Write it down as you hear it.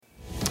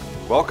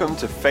Welcome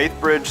to Faith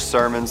Bridge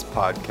Sermons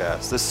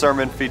Podcast. This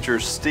sermon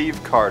features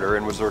Steve Carter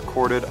and was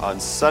recorded on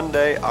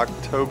Sunday,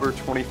 October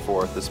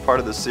 24th as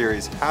part of the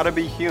series, How to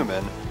Be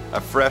Human,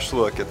 a fresh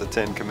look at the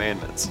Ten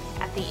Commandments.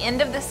 At the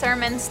end of the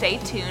sermon, stay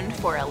tuned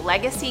for a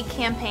legacy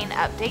campaign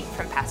update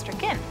from Pastor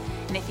Ken.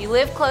 And if you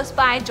live close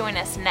by, join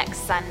us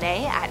next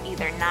Sunday at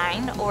either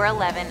 9 or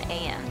 11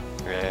 a.m.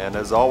 And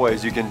as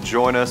always, you can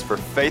join us for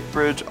Faith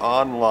Bridge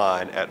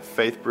online at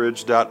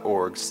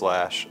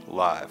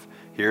faithbridge.org/live.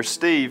 Here's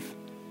Steve.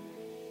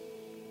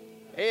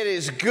 It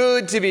is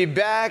good to be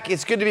back.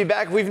 It's good to be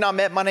back. We've not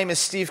met. My name is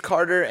Steve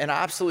Carter, and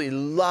I absolutely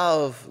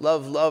love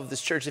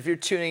this church. If you're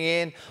tuning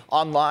in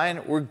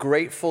online, we're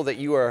grateful that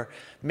you are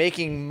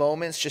making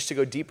moments just to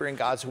go deeper in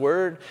God's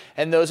Word.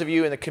 And those of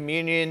you in the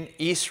Communion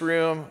East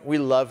Room, we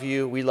love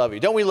you. We love you.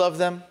 Don't we love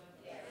them?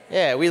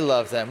 Yeah, we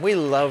love them. We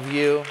love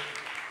you.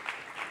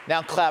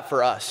 Now clap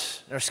for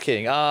us. No, just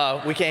kidding.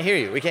 We can't hear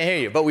you. We can't hear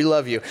you, but we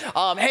love you.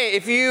 Hey,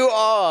 if you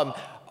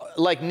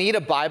need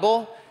a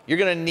Bible, you're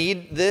going to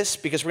need this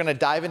because we're going to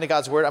dive into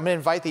God's Word. I'm going to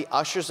invite the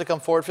ushers to come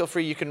forward. Feel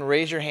free. You can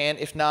raise your hand.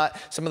 If not,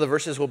 some of the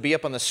verses will be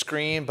up on the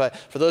screen. But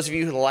for those of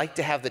you who like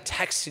to have the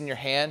text in your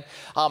hand,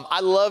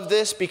 I love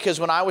this because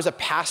when I was a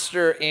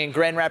pastor in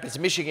Grand Rapids,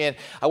 Michigan,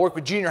 I worked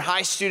with junior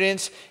high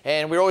students,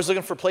 and we were always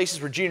looking for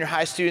places where junior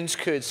high students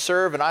could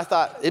serve. And I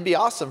thought it'd be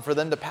awesome for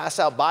them to pass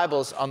out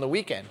Bibles on the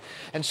weekend.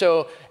 And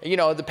so,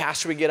 the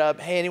pastor would get up,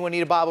 hey, anyone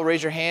need a Bible?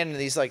 Raise your hand. And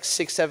these 6th,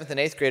 7th, and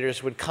 8th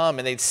graders would come,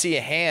 and they'd see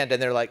a hand, and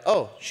they're like,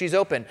 oh, she's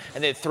open.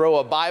 And they'd throw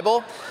a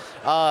Bible.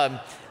 It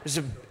was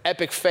an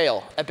epic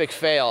fail.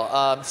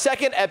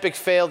 Second epic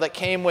fail that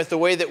came with the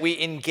way that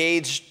we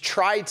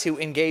tried to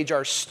engage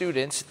our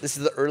students. This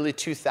is the early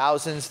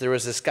 2000s. There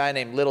was this guy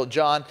named Little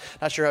John.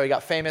 Not sure how he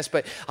got famous,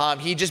 but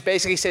he just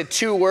basically said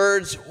 2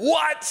 words,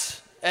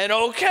 what? And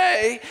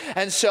okay.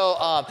 And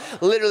so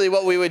literally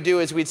what we would do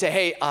is we'd say,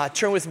 hey,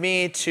 turn with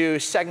me to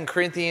 2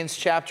 Corinthians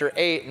chapter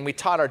 8. And we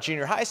taught our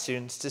junior high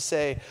students to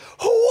say,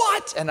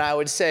 what? And I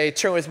would say,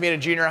 turn with me to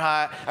 2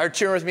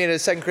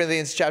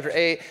 Corinthians chapter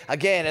 8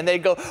 again. And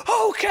they'd go,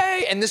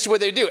 okay. And this is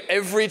what they do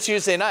every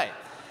Tuesday night.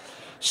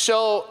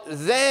 So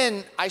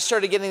then I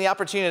started getting the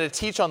opportunity to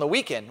teach on the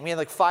weekend. We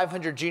had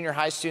 500 junior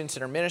high students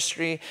in our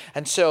ministry.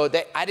 And so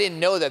I didn't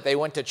know that they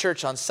went to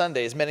church on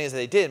Sunday, as many as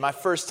they did. My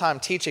first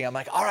time teaching, I'm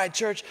like, all right,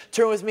 church,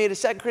 turn with me to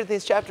 2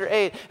 Corinthians chapter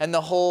 8. And the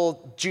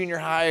whole junior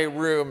high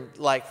room,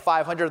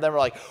 500 of them were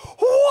like,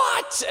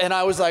 what? And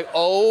I was like,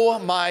 oh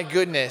my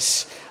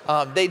goodness.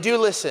 They do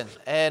listen.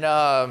 And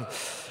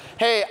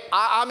hey,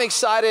 I'm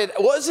excited.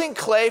 Wasn't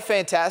Clay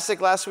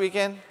fantastic last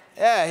weekend?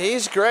 Yeah,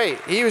 he's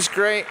great. He was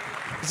great.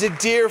 He's a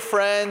dear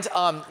friend.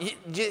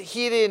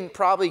 He didn't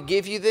probably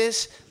give you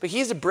this, but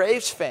he's a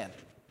Braves fan.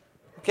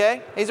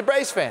 Okay? He's a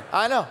Braves fan.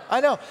 I know.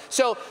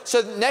 So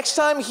next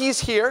time he's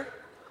here,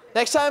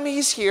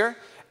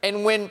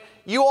 and when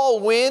you all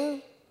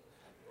win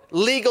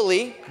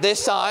legally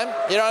this time,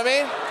 you know what I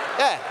mean?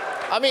 Yeah.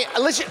 I mean,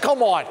 listen,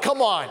 come on,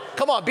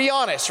 be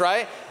honest,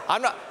 right?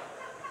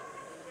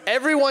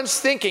 Everyone's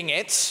thinking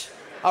it,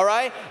 all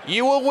right?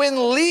 You will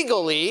win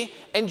legally.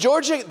 And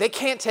Georgia, they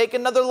can't take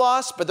another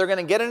loss, but they're going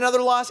to get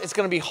another loss. It's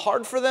going to be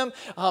hard for them.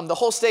 The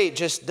whole state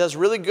just does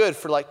really good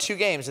for 2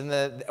 games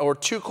or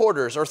 2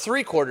 quarters or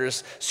 3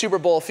 quarters Super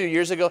Bowl a few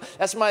years ago.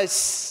 That's my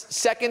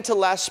second to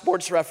last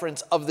sports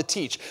reference of the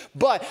teach.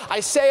 But I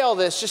say all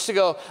this just to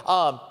go,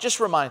 just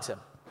remind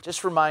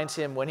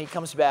him when he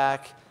comes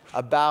back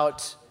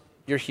about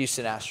your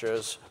Houston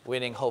Astros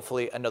winning,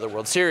 hopefully, another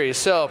World Series.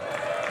 So,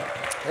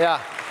 yeah.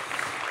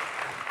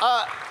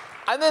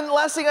 And then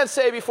last thing I'd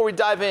say before we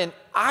dive in,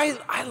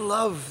 I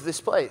love this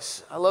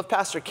place. I love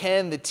Pastor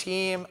Ken, the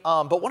team.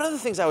 But one of the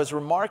things I was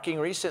remarking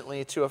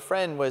recently to a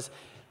friend was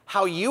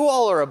how you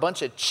all are a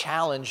bunch of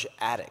challenge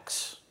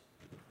addicts.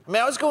 I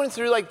mean, I was going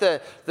through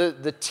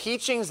the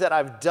teachings that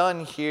I've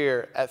done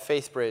here at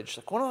Faith Bridge.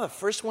 One of the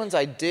first ones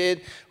I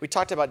did, we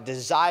talked about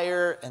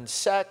desire and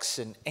sex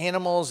and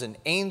animals and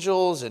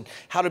angels and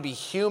how to be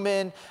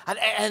human.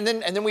 And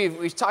then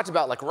we talked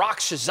about Rock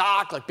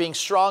Shazak, being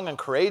strong and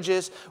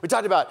courageous. We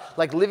talked about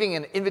living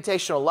an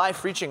invitational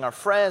life, reaching our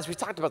friends. We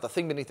talked about the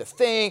thing beneath the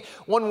thing.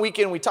 One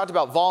weekend we talked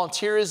about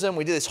volunteerism.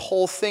 We did this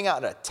whole thing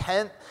out in a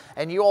tent.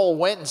 And you all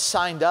went and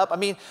signed up. I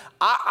mean,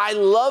 I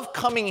love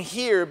coming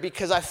here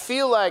because I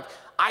feel like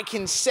I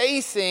can say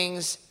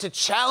things to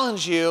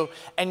challenge you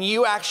and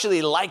you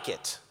actually like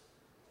it.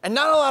 And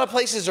not a lot of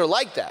places are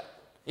like that.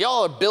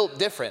 Y'all are built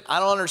different. I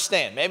don't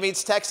understand. Maybe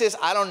it's Texas.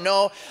 I don't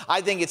know.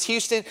 I think it's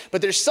Houston.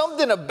 But there's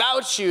something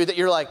about you that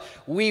you're like,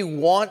 we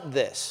want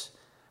this.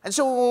 And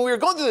so when we were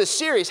going through this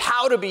series,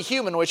 How to Be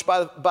Human, which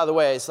by the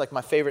way, is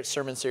my favorite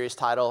sermon series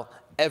title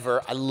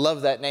ever. I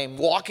love that name.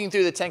 Walking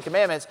through the 10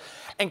 Commandments.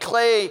 And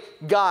Clay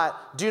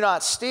got do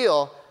not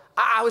steal.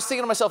 I was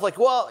thinking to myself,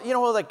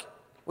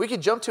 we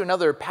could jump to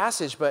another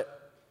passage,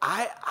 but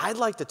I'd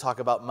like to talk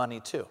about money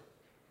too.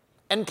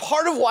 And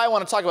part of why I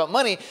want to talk about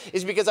money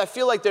is because I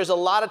feel like there's a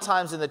lot of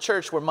times in the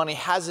church where money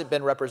hasn't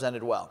been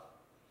represented well.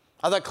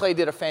 I thought Clay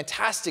did a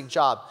fantastic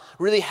job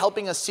really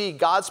helping us see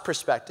God's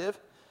perspective.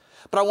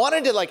 But I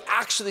wanted to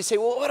actually say,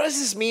 well, what does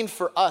this mean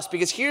for us?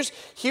 Because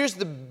here's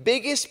the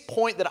biggest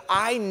point that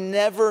I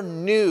never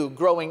knew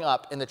growing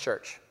up in the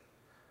church,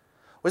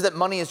 was that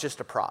money is just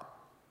a prop.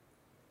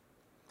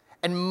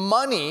 And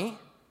money,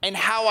 and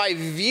how I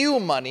view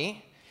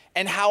money,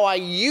 and how I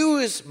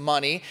use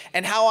money,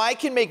 and how I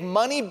can make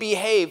money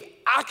behave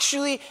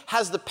actually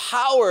has the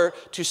power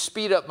to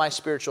speed up my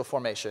spiritual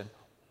formation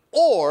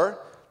or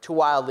to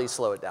wildly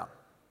slow it down.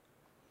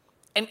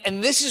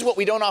 And this is what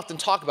we don't often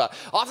talk about.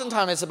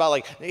 Oftentimes it's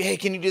about hey,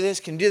 can you do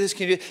this? Can you do this?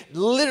 Can you do this?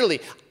 Literally,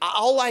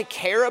 all I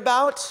care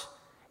about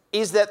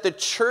is that the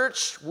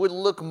church would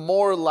look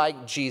more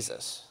like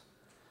Jesus.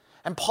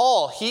 And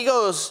Paul, he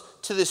goes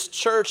to this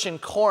church in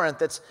Corinth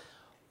that's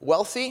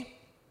wealthy,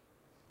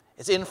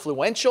 it's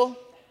influential,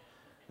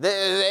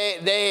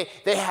 they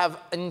have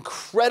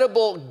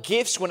incredible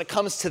gifts when it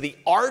comes to the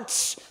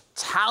arts,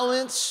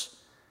 talents.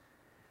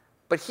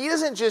 But he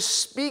doesn't just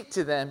speak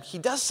to them, he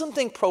does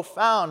something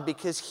profound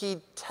because he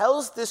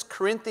tells this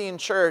Corinthian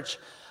church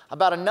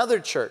about another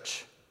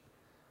church,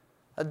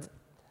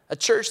 a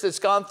church that's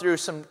gone through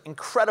some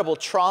incredible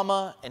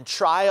trauma and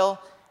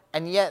trial,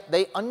 and yet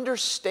they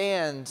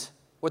understand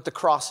what the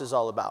cross is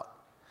all about.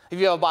 If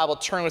you have a Bible,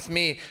 turn with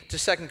me to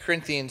 2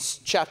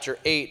 Corinthians chapter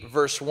 8,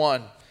 verse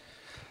 1.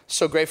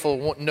 So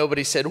grateful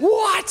nobody said,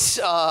 what?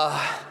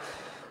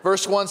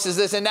 Verse 1 says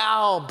this, and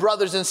now,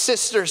 brothers and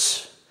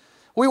sisters,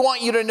 we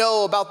want you to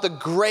know about the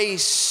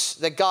grace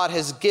that God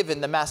has given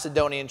the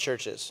Macedonian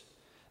churches.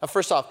 Now,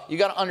 first off, you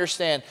got to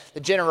understand that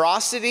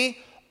generosity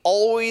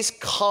always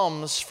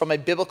comes from a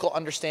biblical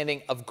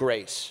understanding of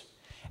grace.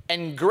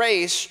 And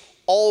grace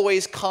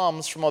always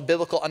comes from a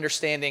biblical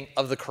understanding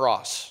of the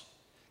cross.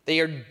 They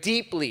are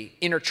deeply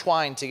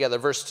intertwined together.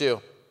 Verse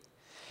 2.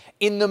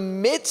 In the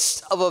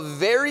midst of a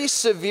very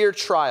severe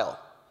trial,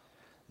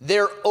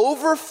 their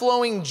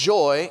overflowing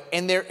joy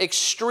and their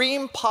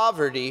extreme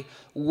poverty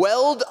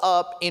welled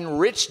up in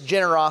rich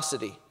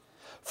generosity.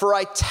 For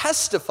I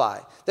testify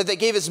that they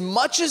gave as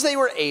much as they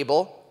were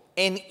able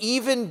and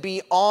even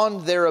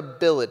beyond their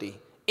ability,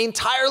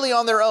 entirely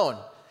on their own.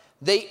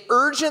 They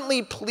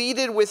urgently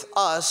pleaded with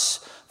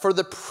us for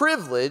the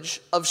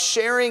privilege of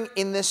sharing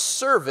in this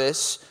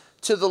service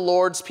to the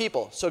Lord's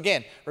people. So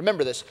again,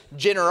 remember this.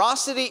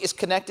 Generosity is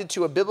connected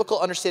to a biblical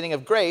understanding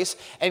of grace,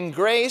 and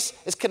grace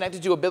is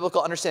connected to a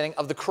biblical understanding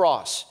of the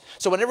cross.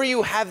 So whenever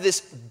you have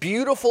this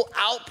beautiful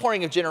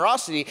outpouring of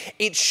generosity,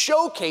 it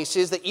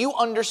showcases that you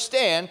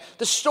understand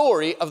the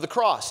story of the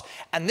cross.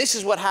 And this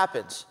is what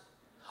happens.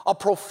 A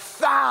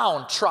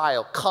profound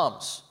trial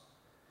comes.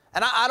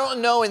 And I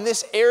don't know in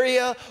this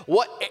area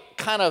what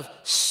kind of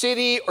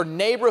city or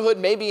neighborhood,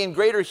 maybe in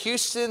greater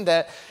Houston,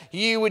 that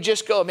you would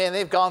just go, man,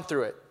 they've gone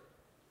through it.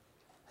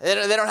 They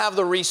don't have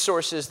the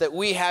resources that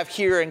we have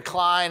here in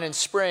Klein and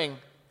Spring.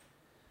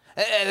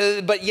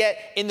 But yet,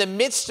 in the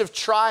midst of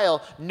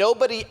trial,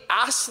 nobody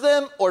asked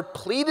them or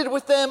pleaded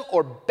with them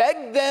or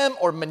begged them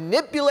or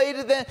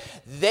manipulated them.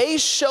 They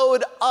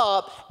showed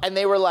up and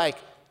they were like,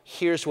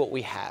 here's what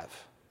we have.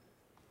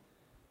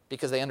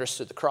 Because they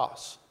understood the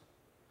cross.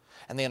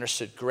 And they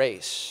understood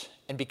grace.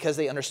 And because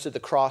they understood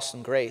the cross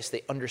and grace,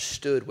 they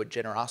understood what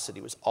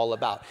generosity was all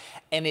about.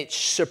 And it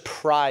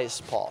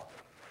surprised Paul.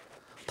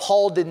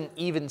 Paul didn't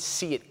even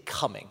see it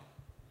coming.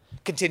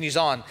 Continues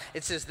on.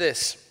 It says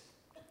this,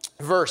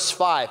 verse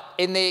 5,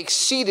 and they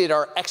exceeded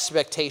our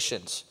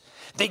expectations.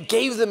 They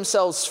gave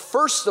themselves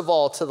first of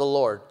all to the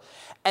Lord,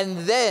 and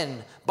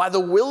then by the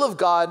will of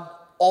God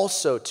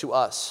also to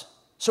us.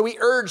 So we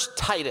urged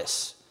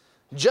Titus,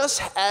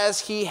 just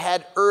as he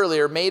had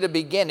earlier made a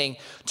beginning,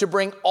 to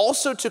bring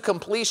also to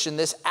completion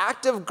this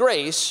act of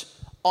grace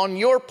on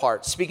your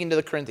part, speaking to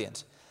the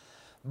Corinthians.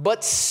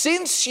 But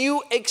since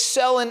you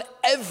excel in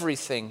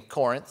everything,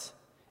 Corinth,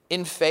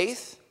 in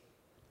faith,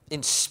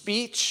 in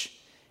speech,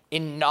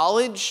 in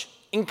knowledge,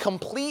 in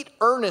complete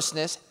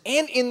earnestness,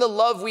 and in the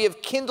love we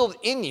have kindled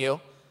in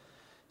you,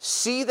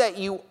 see that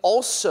you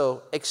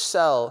also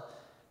excel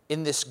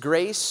in this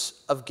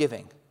grace of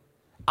giving.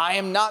 I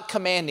am not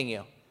commanding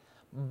you,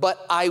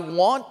 but I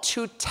want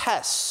to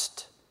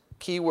test,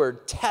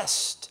 keyword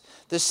test,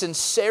 the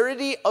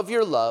sincerity of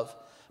your love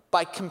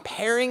by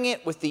comparing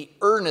it with the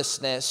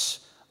earnestness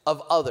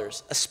of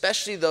others,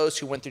 especially those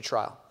who went through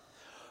trial.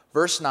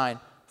 Verse 9,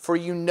 for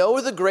you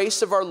know the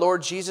grace of our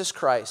Lord Jesus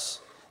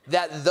Christ,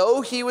 that though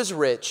he was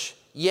rich,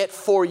 yet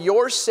for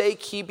your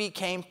sake he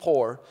became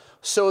poor,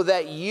 so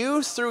that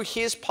you through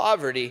his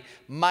poverty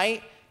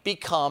might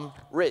become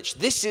rich.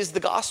 This is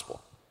the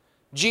gospel.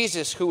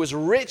 Jesus, who was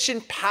rich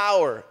in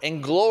power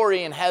and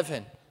glory in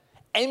heaven,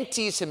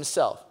 empties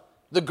himself,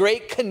 the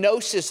great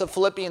kenosis of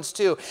Philippians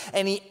 2,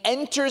 and he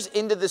enters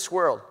into this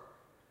world,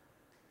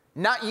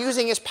 not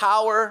using his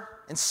power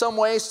in some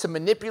ways to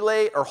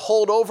manipulate or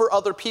hold over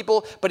other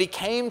people, but he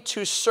came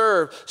to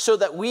serve so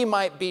that we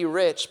might be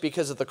rich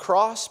because of the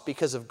cross,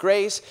 because of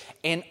grace,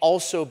 and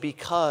also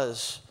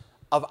because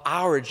of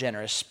our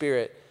generous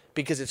spirit,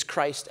 because it's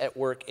Christ at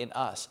work in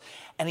us.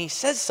 And he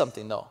says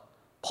something though.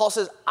 Paul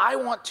says, I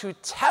want to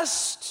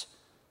test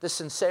the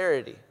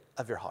sincerity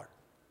of your heart.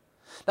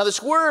 Now,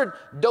 this word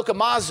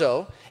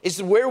dokimazo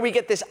is where we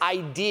get this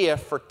idea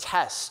for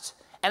test.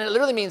 And it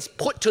literally means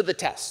put to the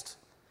test.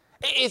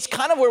 It's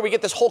kind of where we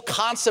get this whole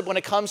concept when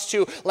it comes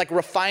to like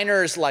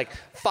refiners, like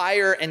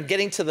fire and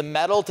getting to the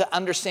metal to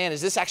understand,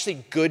 is this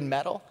actually good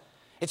metal?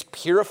 It's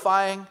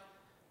purifying.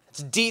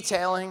 It's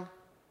detailing.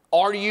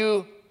 Are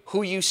you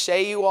who you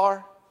say you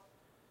are?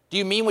 Do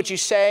you mean what you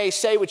say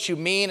what you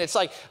mean? It's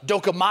like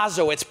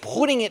dokimazo. It's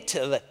putting it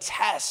to the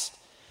test.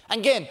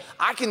 Again,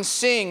 I can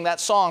sing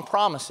that song,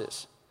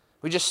 Promises.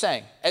 We just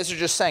sang. Ezra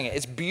just sang it.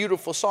 It's a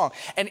beautiful song.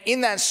 And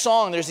in that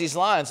song, there's these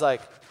lines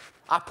like,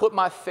 I put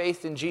my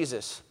faith in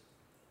Jesus,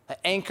 an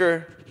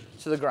anchor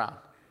to the ground,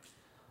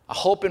 a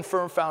hope and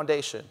firm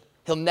foundation.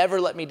 He'll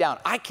never let me down.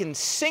 I can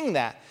sing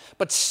that,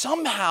 but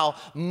somehow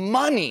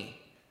money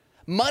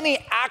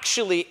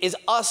actually is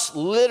us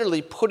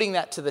literally putting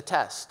that to the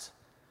test.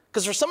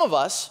 Because for some of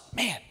us,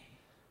 man,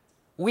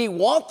 we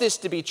want this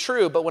to be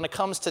true, but when it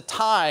comes to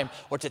time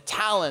or to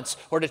talents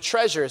or to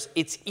treasures,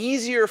 it's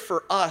easier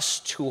for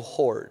us to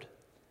hoard.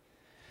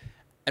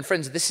 And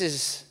friends, this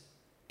is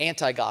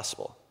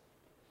anti-gospel.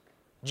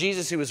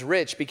 Jesus, who was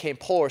rich, became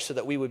poor so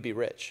that we would be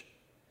rich.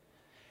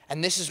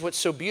 And this is what's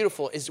so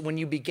beautiful, is when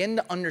you begin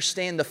to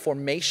understand the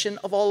formation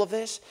of all of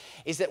this,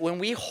 is that when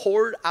we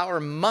hoard our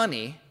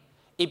money,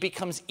 it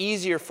becomes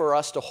easier for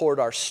us to hoard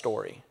our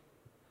story.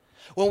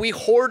 When we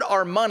hoard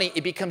our money,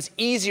 it becomes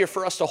easier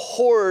for us to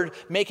hoard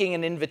making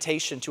an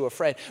invitation to a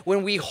friend.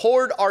 When we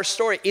hoard our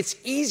story, it's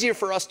easier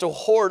for us to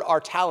hoard our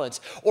talents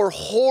or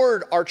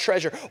hoard our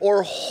treasure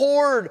or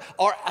hoard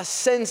a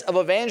sense of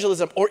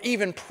evangelism or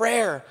even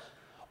prayer,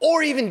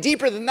 or even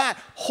deeper than that,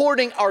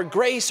 hoarding our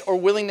grace or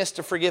willingness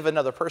to forgive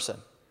another person.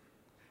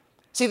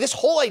 See, this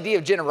whole idea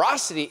of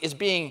generosity is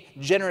being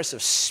generous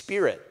of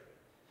spirit.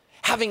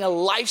 Having a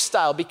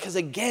lifestyle, because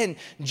again,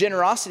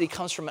 generosity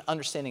comes from an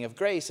understanding of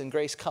grace, and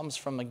grace comes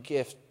from a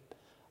gift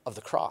of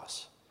the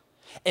cross.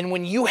 And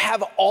when you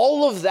have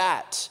all of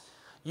that,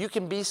 you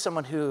can be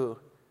someone who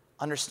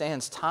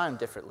understands time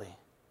differently,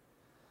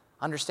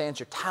 understands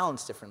your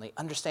talents differently,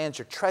 understands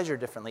your treasure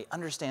differently,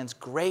 understands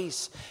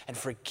grace and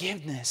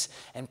forgiveness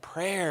and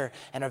prayer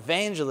and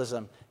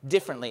evangelism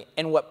differently.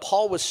 And what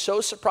Paul was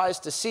so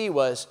surprised to see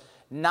was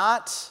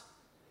not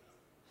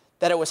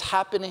that it was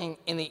happening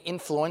in the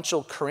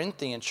influential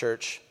Corinthian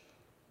church,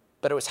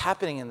 but it was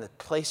happening in the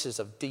places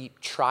of deep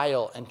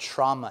trial and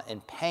trauma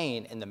and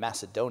pain in the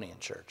Macedonian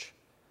church.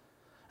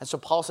 And so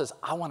Paul says,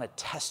 I want to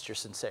test your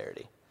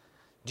sincerity.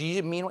 Do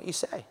you mean what you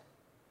say?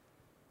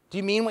 Do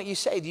you mean what you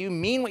say? Do you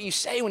mean what you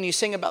say when you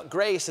sing about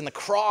grace and the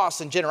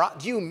cross and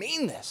generosity? Do you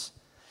mean this?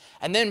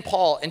 And then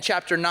Paul, in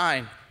chapter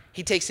 9,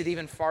 he takes it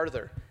even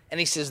farther. And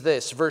he says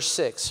this, verse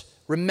 6,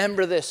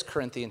 remember this,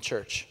 Corinthian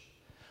church.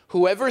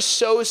 Whoever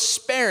sows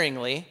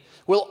sparingly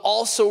will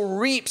also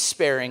reap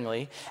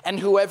sparingly, and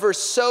whoever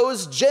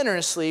sows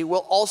generously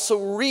will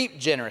also reap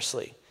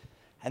generously.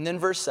 And then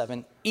verse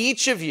 7,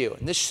 each of you,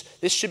 and this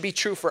should be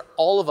true for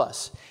all of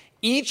us,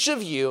 each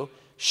of you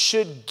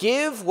should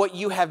give what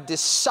you have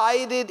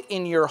decided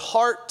in your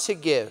heart to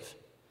give,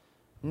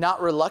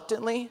 not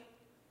reluctantly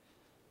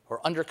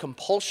or under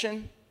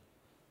compulsion,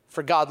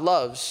 for God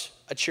loves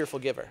a cheerful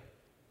giver.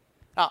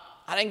 Now,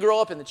 I didn't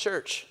grow up in the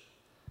church.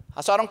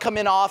 So I don't come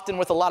in often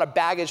with a lot of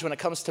baggage when it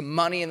comes to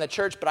money in the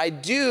church, but I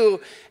do,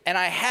 and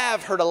I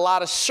have heard a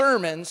lot of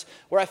sermons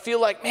where I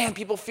feel like, man,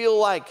 people feel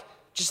like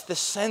just the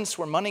sense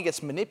where money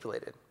gets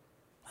manipulated.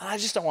 And I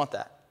just don't want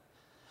that.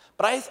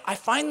 But I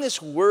find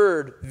this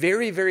word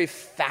very, very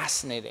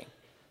fascinating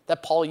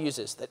that Paul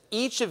uses, that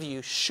each of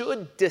you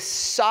should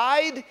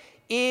decide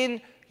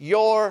in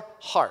your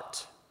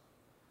heart.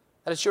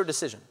 That it's your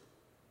decision.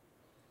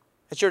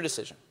 It's your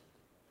decision.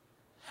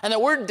 And the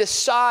word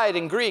decide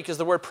in Greek is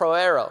the word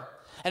proero,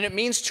 and it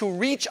means to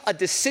reach a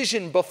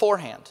decision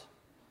beforehand.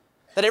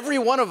 That every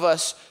one of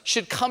us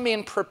should come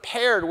in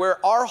prepared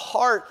where our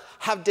heart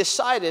have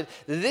decided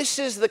this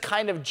is the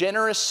kind of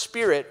generous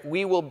spirit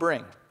we will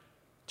bring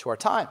to our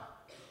time,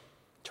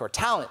 to our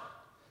talent,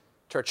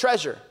 to our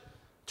treasure,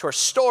 to our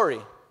story,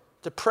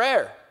 to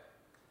prayer.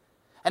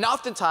 And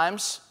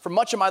oftentimes, for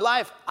much of my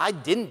life, I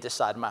didn't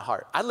decide in my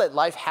heart. I let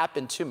life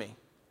happen to me.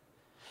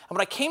 And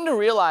what I came to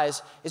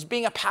realize is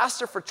being a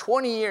pastor for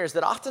 20 years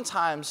that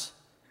oftentimes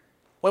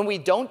when we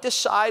don't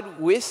decide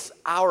with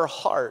our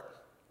heart,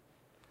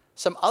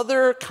 some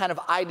other kind of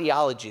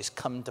ideologies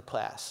come into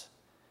place.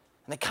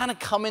 And they kind of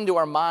come into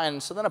our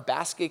mind. So then a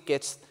basket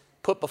gets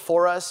put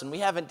before us and we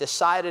haven't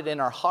decided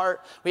in our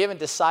heart. We haven't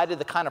decided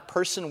the kind of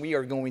person we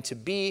are going to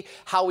be,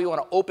 how we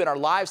want to open our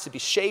lives to be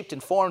shaped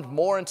and formed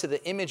more into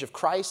the image of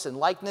Christ and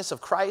likeness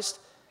of Christ.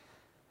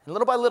 And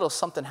little by little,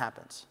 something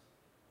happens.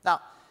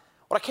 Now,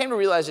 what I came to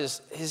realize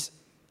is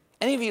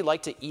any of you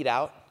like to eat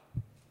out?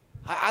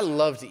 I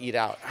love to eat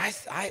out.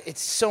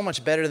 It's so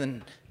much better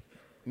than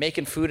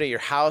making food at your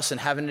house and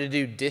having to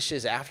do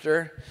dishes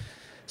after.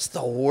 It's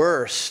the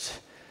worst.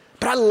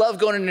 But I love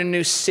going into a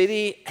new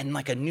city and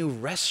like a new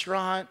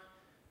restaurant.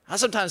 I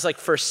sometimes like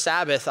for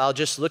Sabbath, I'll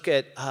just look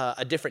at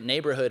a different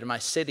neighborhood in my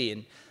city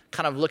and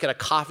kind of look at a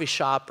coffee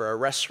shop or a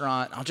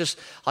restaurant.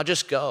 I'll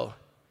just go.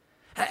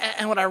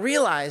 And what I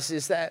realize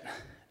is that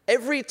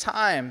every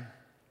time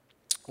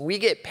we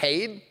get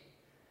paid,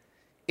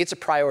 it's a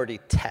priority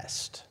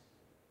test.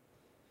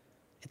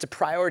 It's a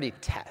priority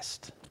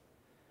test.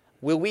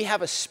 Will we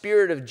have a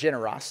spirit of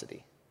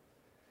generosity?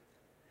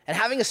 And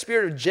having a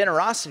spirit of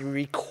generosity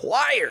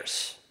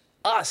requires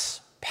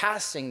us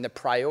passing the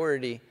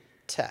priority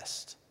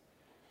test.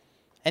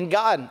 And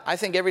God, I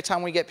think every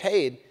time we get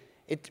paid,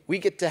 we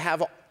get to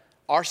have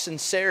our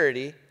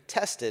sincerity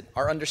tested,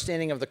 our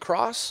understanding of the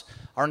cross,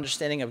 our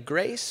understanding of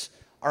grace,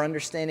 our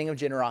understanding of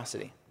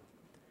generosity.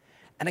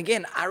 And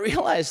again, I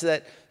realized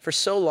that for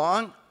so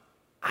long,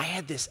 I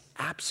had this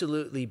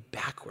absolutely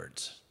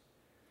backwards.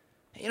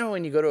 You know,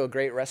 when you go to a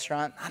great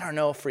restaurant, I don't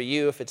know for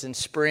you if it's in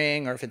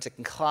Spring or if it's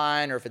in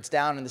Klein or if it's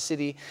down in the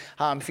city,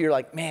 if you're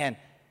like, man,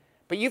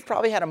 but you've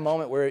probably had a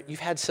moment where you've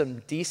had some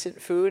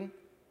decent food,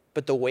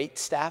 but the wait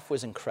staff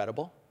was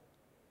incredible.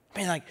 I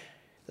mean, like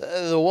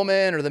the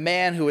woman or the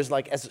man who was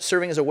like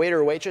serving as a waiter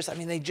or waitress, I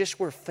mean, they just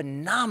were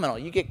phenomenal.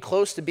 You get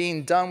close to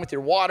being done with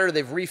your water,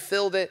 they've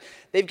refilled it,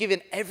 they've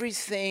given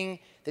everything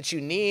that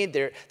you need.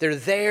 They're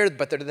there,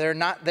 but they're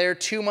not there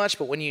too much,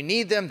 but when you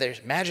need them, they're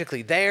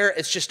magically there.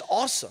 It's just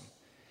awesome.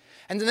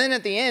 And then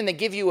at the end, they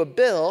give you a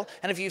bill,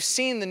 and if you've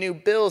seen the new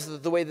bills,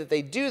 the way that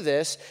they do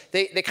this,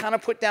 they kind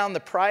of put down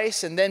the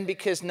price, and then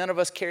because none of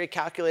us carry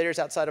calculators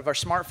outside of our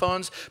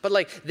smartphones, but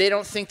like they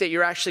don't think that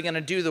you're actually going to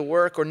do the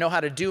work or know how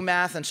to do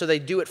math, and so they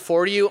do it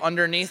for you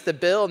underneath the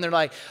bill, and they're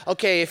like,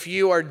 okay, if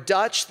you are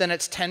Dutch, then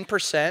it's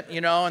 10%,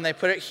 you know, and they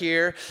put it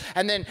here,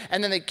 and then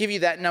they give you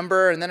that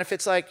number, and then if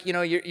it's like, you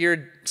know,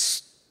 you're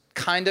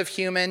kind of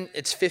human,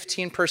 it's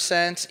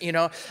 15%, you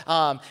know,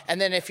 and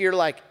then if you're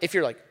like,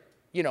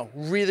 you know,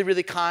 really,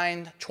 really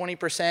kind,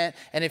 20%.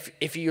 And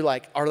if you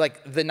like are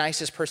like the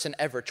nicest person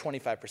ever,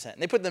 25%.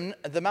 And they put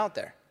them out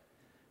there.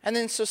 And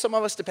then so some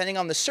of us, depending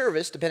on the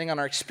service, depending on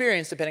our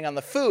experience, depending on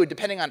the food,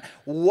 depending on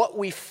what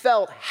we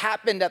felt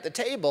happened at the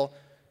table,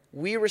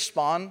 we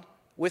respond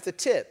with a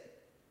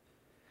tip.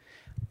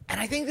 And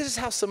I think this is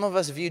how some of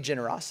us view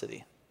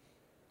generosity.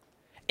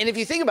 And if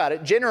you think about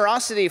it,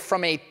 generosity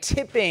from a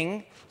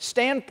tipping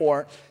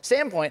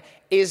standpoint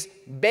is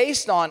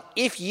based on,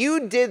 if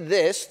you did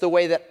this the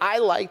way that I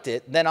liked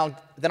it, then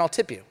I'll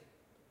tip you.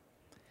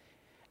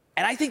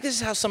 And I think this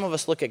is how some of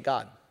us look at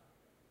God.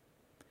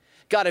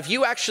 God, if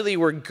you actually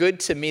were good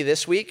to me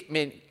this week, I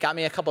mean, got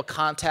me a couple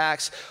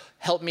contacts,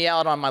 helped me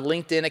out on my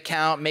LinkedIn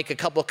account, make a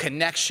couple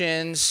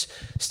connections,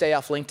 stay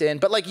off LinkedIn.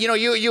 But like, you know,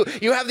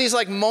 you have these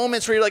like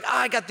moments where you're like,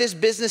 I got this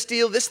business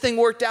deal, this thing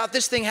worked out,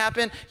 this thing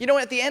happened. You know,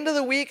 at the end of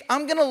the week,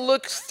 I'm gonna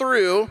look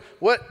through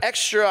what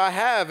extra I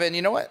have, and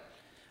you know what?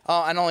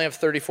 I only have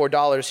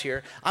 $34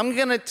 here. I'm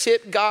gonna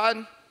tip God,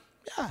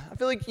 yeah, I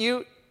feel like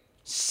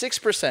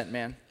 6%,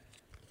 man.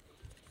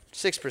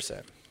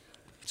 6%.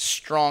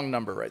 Strong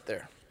number right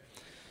there.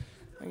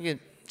 I get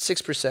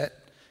 6%.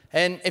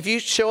 And if you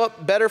show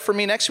up better for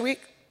me next week,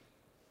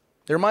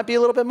 there might be a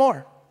little bit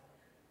more.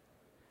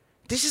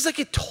 This is like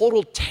a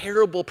total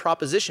terrible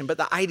proposition, but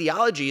the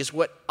ideology is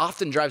what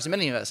often drives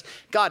many of us.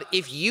 God,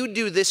 if you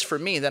do this for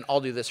me, then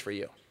I'll do this for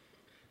you.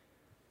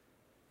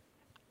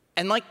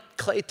 And like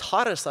Clay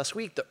taught us last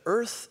week, the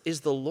earth is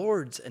the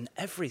Lord's and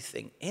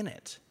everything in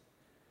it.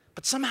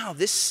 But somehow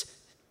this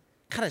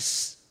kind of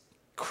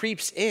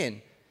creeps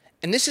in.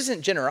 And this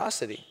isn't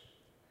generosity.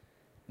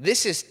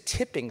 This is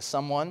tipping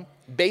someone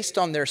based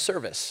on their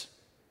service.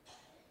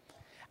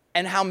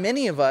 And how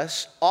many of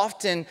us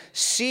often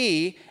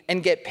see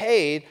and get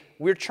paid,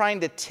 we're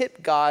trying to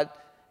tip God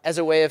as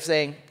a way of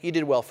saying, you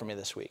did well for me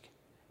this week.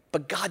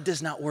 But God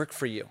does not work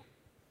for you.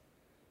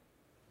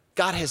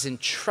 God has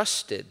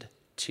entrusted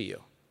to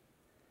you.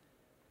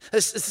 The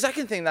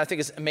second thing that I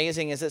think is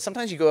amazing is that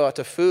sometimes you go out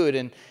to food,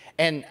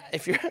 and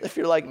if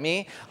you're like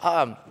me,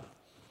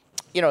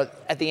 you know,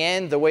 at the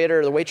end, the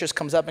waiter or the waitress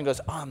comes up and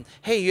goes,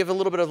 hey, you have a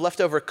little bit of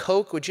leftover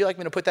Coke. Would you like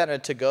me to put that in a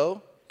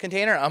to-go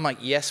container? I'm like,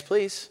 yes,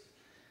 please.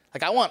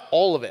 Like, I want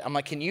all of it. I'm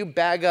like, can you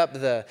bag up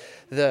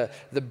the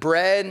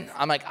bread?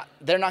 I'm like,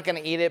 they're not going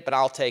to eat it, but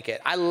I'll take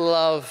it. I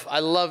love,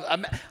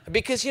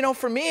 because, you know,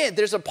 for me,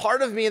 there's a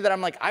part of me that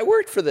I'm like, I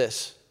worked for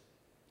this.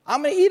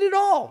 I'm going to eat it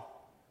all.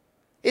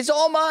 It's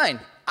all mine.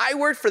 I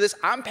worked for this.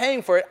 I'm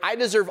paying for it. I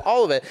deserve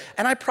all of it.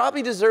 And I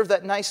probably deserve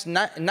that nice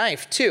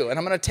knife, too. And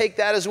I'm going to take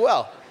that as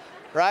well.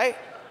 Right?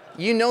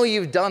 You know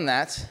you've done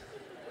that.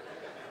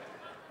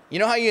 You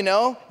know how you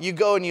know? You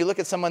go and you look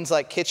at someone's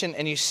like kitchen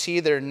and you see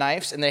their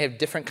knives and they have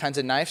different kinds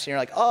of knives and you're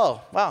like,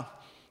 oh, wow,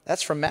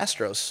 that's from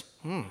Mastro's.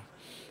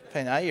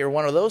 Okay, now you're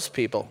one of those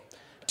people.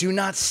 Do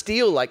not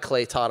steal like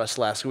Clay taught us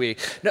last week.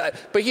 No,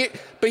 but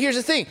here's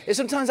the thing, is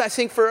sometimes I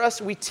think for us,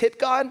 we tip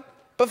God,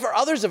 but for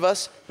others of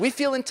us, we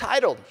feel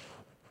entitled.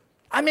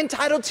 I'm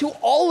entitled to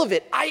all of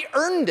it. I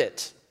earned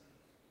it.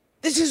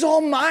 This is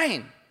all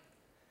mine.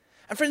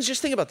 And friends,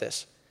 just think about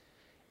this.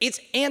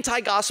 It's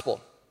anti-gospel.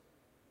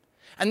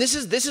 And this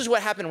is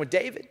what happened with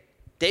David.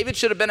 David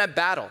should have been at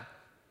battle.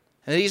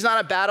 And he's not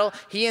at battle.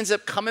 He ends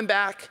up coming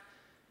back,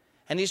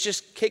 and he's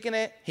just kicking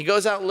it. He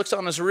goes out and looks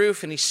on his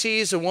roof, and he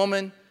sees a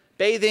woman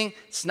bathing.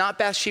 It's not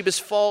Bathsheba's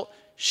fault.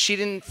 She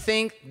didn't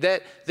think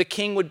that the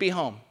king would be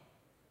home.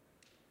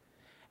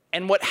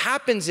 And what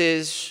happens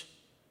is,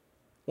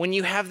 when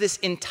you have this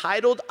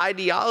entitled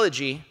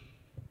ideology,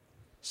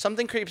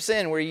 something creeps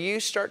in where you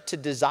start to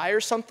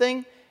desire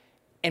something,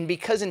 and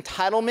because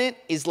entitlement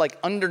is like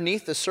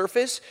underneath the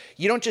surface,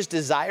 you don't just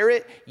desire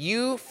it,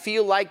 you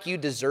feel like you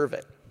deserve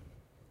it.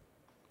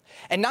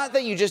 And not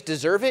that you just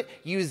deserve it,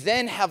 you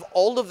then have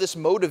all of this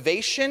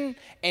motivation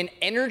and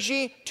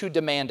energy to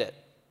demand it.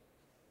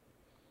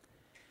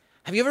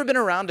 Have you ever been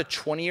around a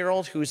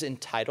 20-year-old who's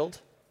entitled?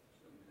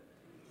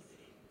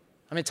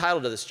 I'm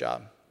entitled to this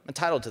job. I'm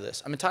entitled to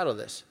this. I'm entitled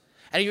to this.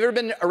 And have you ever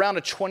been around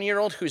a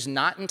 20-year-old who's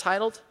not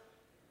entitled?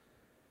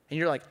 And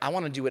you're like, I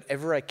want to do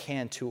whatever I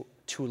can to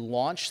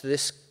launch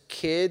this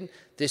kid,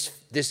 this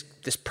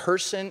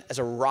person as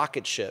a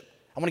rocket ship.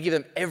 I want to give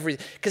them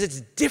everything, because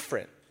it's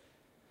different.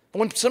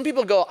 When some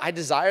people go, I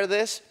desire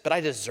this, but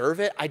I deserve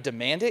it, I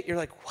demand it, you're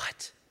like,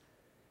 what?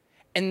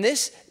 And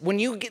this, when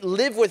you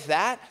live with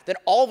that, then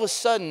all of a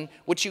sudden,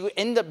 what you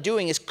end up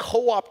doing is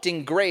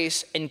co-opting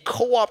grace and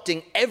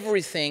co-opting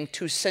everything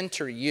to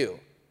center you,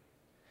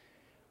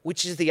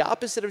 which is the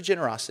opposite of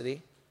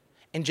generosity.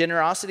 And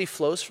generosity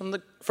flows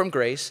from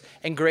grace,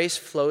 and grace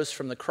flows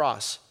from the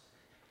cross.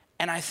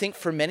 And I think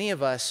for many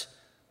of us,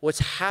 what's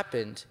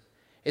happened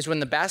is when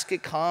the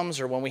basket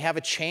comes, or when we have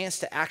a chance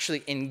to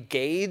actually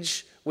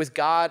engage with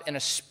God in a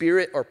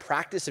spirit or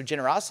practice of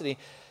generosity,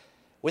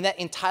 when that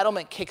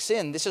entitlement kicks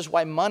in, this is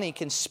why money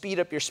can speed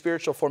up your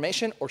spiritual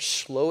formation or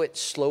slow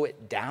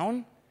it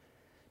down,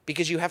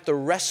 because you have to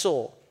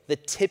wrestle the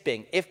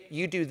tipping. If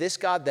you do this,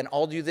 God, then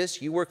I'll do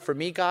this. You work for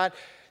me, God.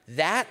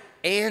 That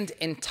and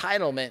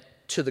entitlement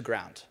to the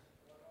ground.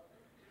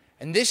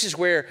 And this is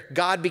where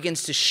God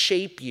begins to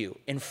shape you,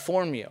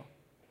 inform you.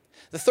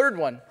 The third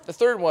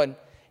one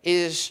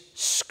is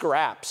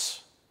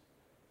scraps.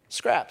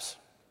 Scraps.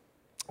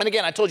 And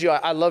again, I told you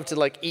I love to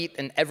like eat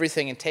and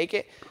everything and take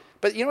it.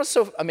 But you know what's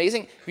so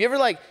amazing? Have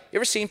you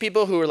ever seen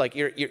people who are like,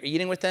 you're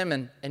eating with them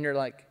and you're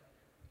like,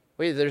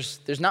 wait,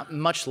 there's not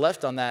much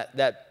left on that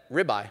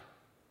ribeye.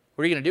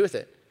 What are you gonna do with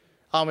it?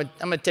 Oh, I'm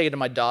gonna take it to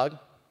my dog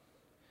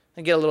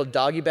and get a little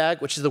doggy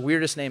bag, which is the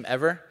weirdest name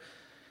ever.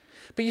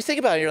 But you think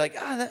about it, you're like,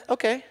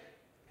 okay.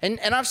 And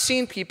I've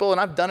seen people, and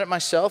I've done it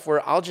myself,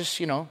 where I'll just,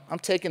 I'm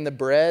taking the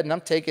bread and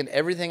I'm taking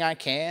everything I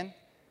can.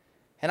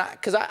 And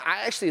because I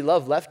actually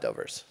love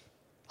leftovers.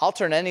 I'll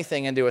turn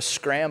anything into a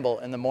scramble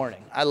in the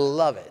morning. I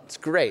love it. It's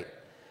great.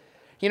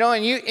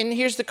 And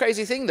here's the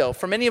crazy thing though.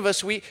 For many of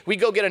us, we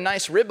go get a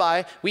nice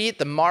ribeye. We eat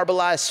the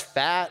marbleized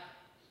fat.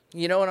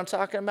 You know what I'm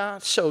talking about?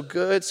 It's so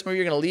good. Some of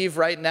you are going to leave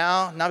right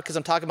now, not because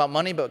I'm talking about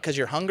money, but because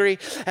you're hungry.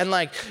 And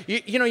you're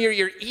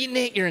eating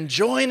it, you're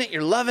enjoying it,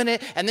 you're loving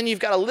it. And then you've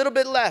got a little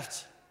bit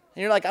left.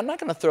 And you're like, I'm not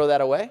going to throw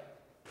that away. I'm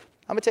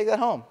going to take that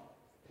home.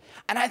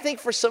 And I think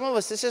for some of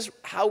us, this is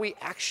how we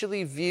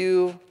actually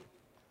view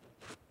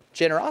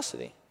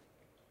generosity.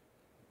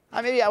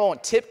 Maybe I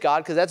won't tip God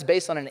because that's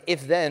based on an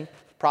if-then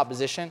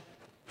proposition.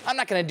 I'm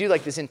not going to do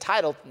like this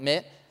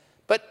entitlement.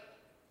 But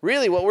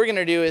really what we're going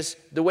to do is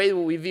the way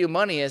we view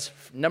money is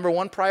number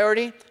one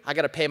priority, I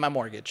got to pay my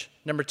mortgage.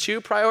 Number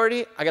two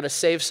priority, I got to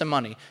save some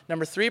money.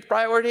 Number three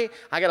priority,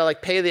 I got to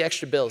pay the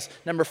extra bills.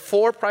 Number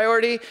four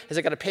priority is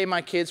I got to pay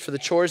my kids for the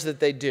chores that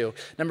they do.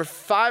 Number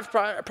five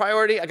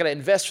priority, I got to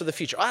invest for the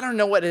future. I don't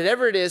know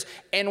whatever it is.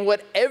 And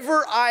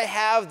whatever I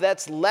have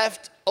that's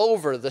left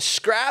over, the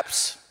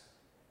scraps,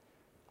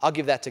 I'll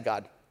give that to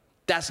God.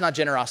 That's not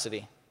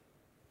generosity.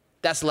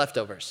 That's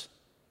leftovers.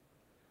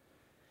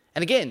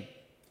 And again,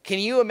 can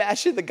you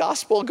imagine the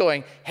gospel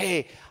going,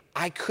 hey,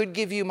 I could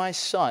give you my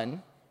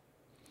son,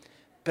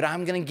 but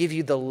I'm going to give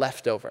you the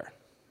leftover.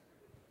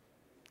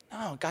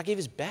 No, God gave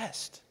his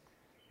best.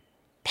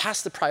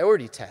 Passed the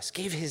priority test,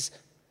 gave his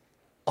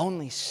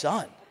only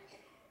son,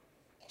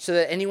 so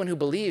that anyone who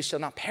believes shall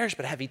not perish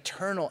but have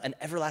eternal and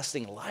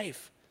everlasting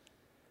life.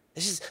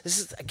 This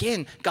is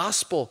again,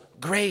 gospel,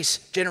 grace,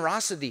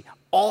 generosity,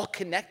 all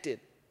connected.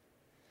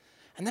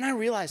 And then I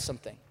realized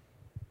something.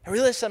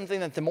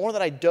 That the more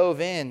that I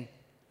dove in,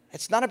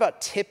 it's not about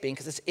tipping,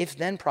 because it's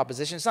if-then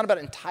proposition. It's not about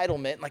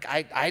entitlement, like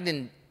I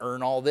didn't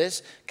earn all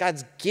this.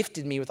 God's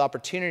gifted me with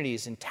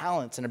opportunities and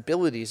talents and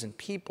abilities and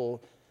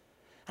people.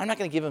 I'm not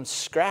going to give him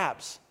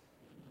scraps.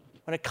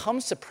 When it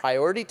comes to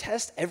priority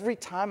test, every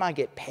time I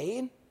get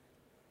paid,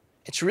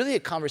 it's really a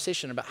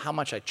conversation about how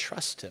much I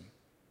trust him.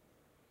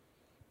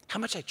 How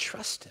much I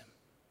trust him.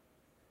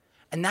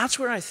 And that's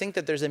where I think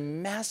that there's a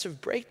massive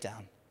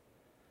breakdown.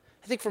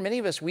 I think for many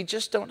of us, we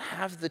just don't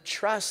have the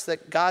trust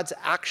that God's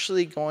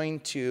actually going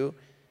to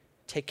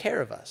take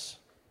care of us.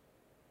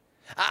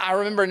 I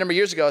remember a number of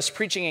years ago, I was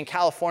preaching in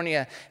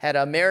California at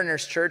a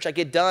Mariners church. I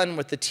get done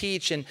with the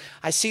teach, and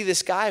I see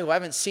this guy who I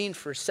haven't seen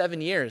for 7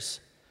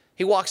 years.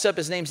 He walks up,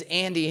 his name's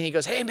Andy, and he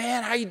goes, hey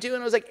man, how you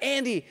doing? I was like,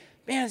 Andy,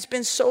 man, it's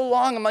been so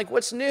long. I'm like,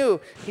 what's new?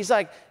 He's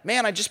like,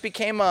 man, I just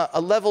became a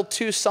level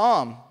 2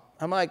 Psalm.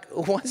 I'm like,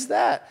 what's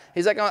that?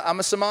 He's like, I'm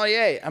a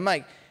sommelier. I'm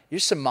like, you're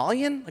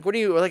Somalian? Like, what are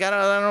you, like, I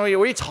don't know,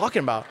 what are you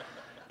talking about?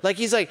 Like,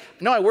 he's like,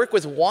 no, I work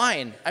with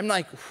wine. I'm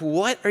like,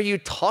 what are you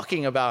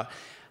talking about?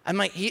 I'm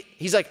like,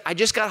 he's like, I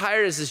just got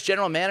hired as this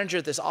general manager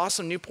at this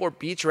awesome Newport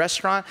Beach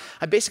restaurant.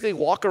 I basically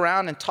walk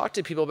around and talk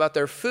to people about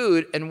their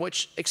food and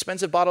which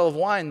expensive bottle of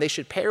wine they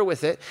should pair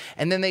with it.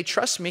 And then they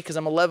trust me because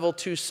I'm a level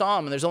 2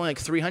 Psalm and there's only like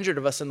 300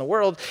 of us in the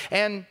world.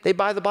 And they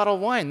buy the bottle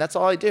of wine. That's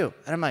all I do.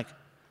 And I'm like,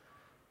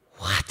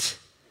 what?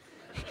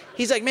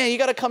 He's like, man, you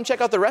got to come check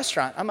out the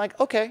restaurant. I'm like,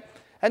 okay.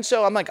 And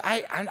so I'm like,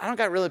 I don't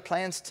got really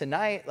plans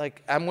tonight.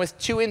 Like, I'm with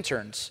 2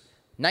 interns,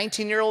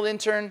 19-year-old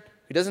intern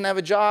who doesn't have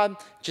a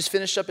job, just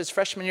finished up his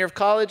freshman year of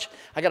college.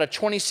 I got a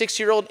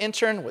 26-year-old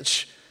intern,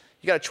 which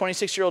you got a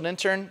 26-year-old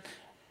intern,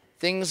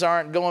 things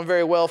aren't going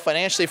very well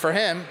financially for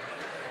him.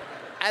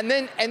 And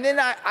then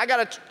I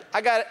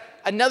got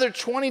another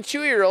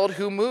 22-year-old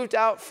who moved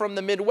out from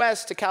the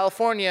Midwest to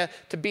California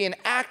to be an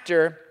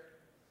actor,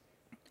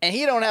 and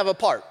he don't have a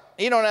part.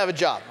 He don't have a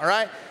job, all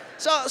right?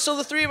 So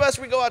the 3 of us,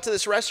 we go out to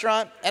this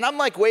restaurant, and I'm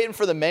like waiting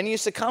for the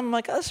menus to come. I'm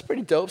like, oh, that's a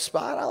pretty dope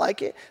spot. I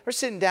like it. We're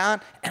sitting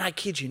down, and I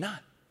kid you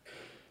not,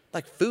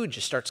 like food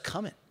just starts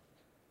coming.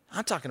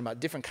 I'm talking about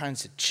different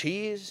kinds of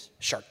cheese,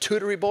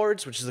 charcuterie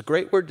boards, which is a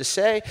great word to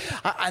say.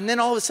 And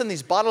then all of a sudden,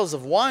 these bottles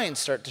of wine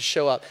start to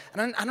show up.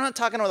 And I'm not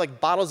talking about like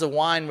bottles of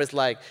wine with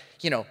like,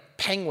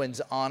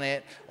 penguins on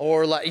it,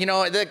 or like,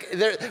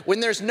 when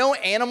there's no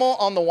animal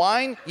on the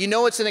wine, you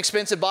know it's an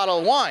expensive bottle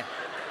of wine,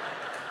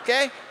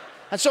 okay?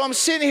 And so I'm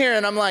sitting here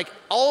and I'm like,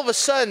 all of a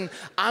sudden,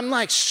 I'm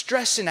like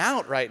stressing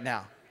out right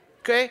now,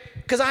 okay?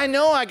 Because I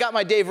know I got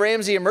my Dave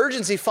Ramsey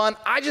emergency fund.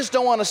 I just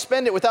don't want to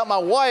spend it without my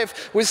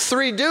wife with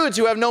 3 dudes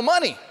who have no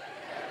money.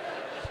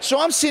 So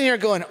I'm sitting here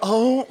going,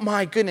 oh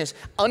my goodness.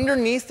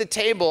 Underneath the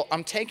table,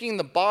 I'm taking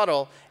the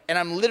bottle and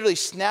I'm literally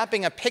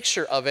snapping a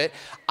picture of it.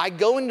 I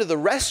go into the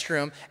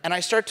restroom and I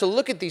start to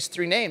look at these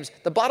 3 names.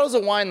 The bottles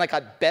of wine like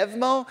at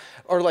Bevmo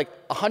are like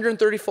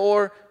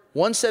 134,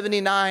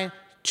 179,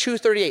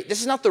 238.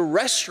 This is not the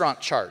restaurant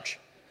charge.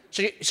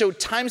 So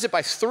times it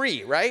by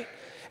 3, right?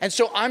 And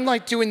so I'm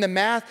like doing the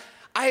math.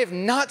 I have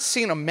not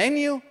seen a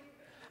menu.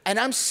 And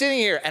I'm sitting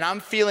here and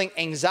I'm feeling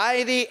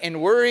anxiety and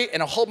worry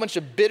and a whole bunch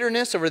of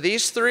bitterness over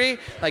these 3.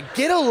 Like,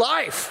 get a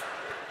life.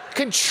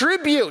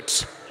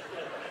 Contribute.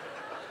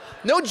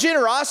 No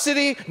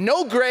generosity,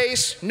 no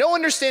grace, no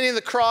understanding of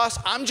the cross.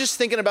 I'm just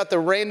thinking about the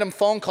random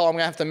phone call I'm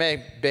going to have to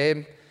make.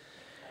 Babe,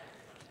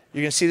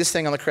 you're going to see this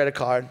thing on the credit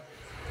card.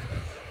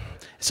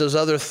 It's those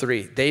other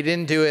 3. They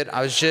didn't do it.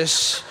 I was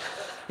just,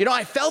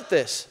 I felt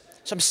this.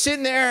 So I'm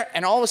sitting there,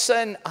 and all of a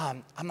sudden,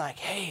 I'm like,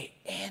 hey,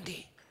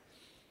 Andy,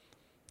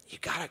 you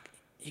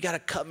gotta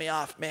cut me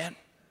off, man.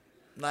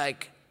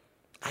 Like,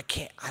 I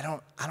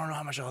don't know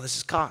how much all this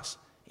has cost.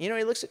 He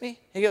looks at me,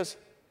 he goes,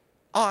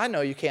 oh, I know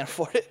you can't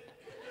afford it.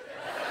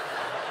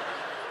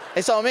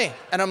 It's all me.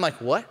 And I'm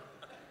like, what?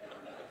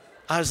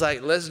 I was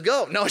like, let's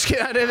go. No, I was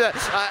kidding, I didn't do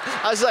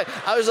that.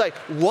 I was like,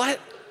 what?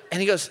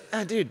 And he goes,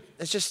 dude,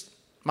 it's just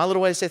my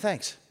little way to say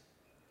thanks.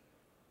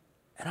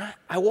 And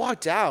I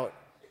walked out,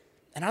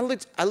 and I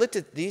looked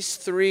at these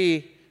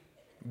 3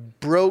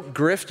 broke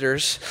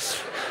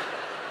grifters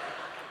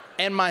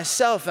and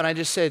myself, and I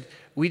just said,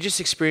 we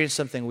just experienced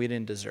something we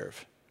didn't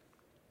deserve.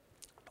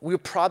 We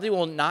probably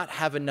will not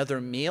have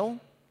another meal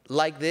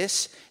like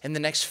this in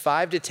the next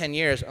 5 to 10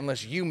 years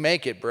unless you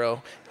make it,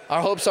 bro.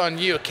 Our hope's on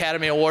you,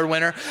 Academy Award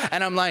winner.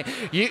 And I'm like,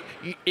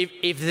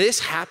 if this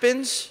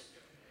happens,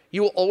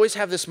 you will always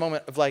have this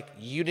moment of like,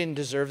 you didn't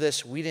deserve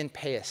this. We didn't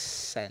pay a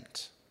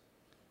cent.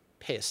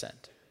 Pay a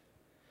cent.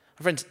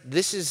 Friends,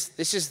 this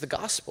is the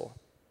gospel.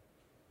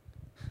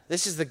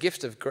 This is the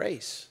gift of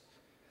grace.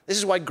 This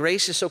is why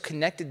grace is so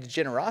connected to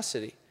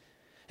generosity.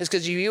 It's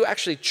because you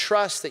actually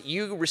trust that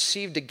you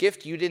received a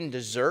gift you didn't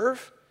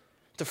deserve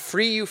to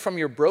free you from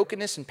your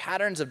brokenness and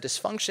patterns of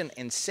dysfunction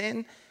and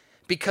sin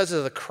because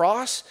of the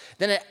cross.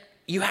 Then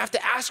you have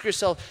to ask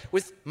yourself,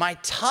 with my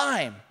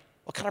time,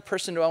 what kind of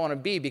person do I want to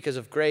be because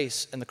of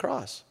grace and the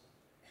cross?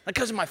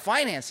 Because of my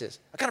finances,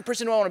 what kind of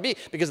person do I want to be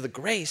because of the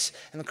grace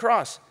and the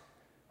cross?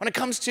 When it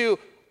comes to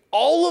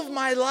all of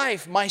my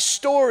life, my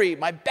story,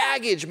 my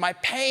baggage, my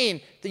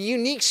pain, the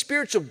unique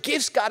spiritual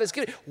gifts God has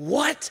given,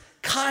 what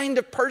kind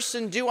of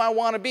person do I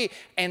want to be?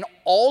 And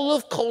all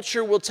of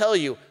culture will tell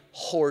you,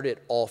 hoard it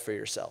all for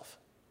yourself.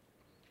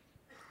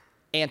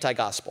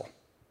 Anti-gospel.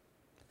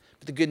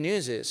 But the good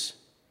news is,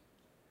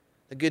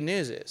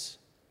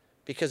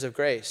 because of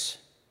grace,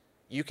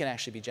 you can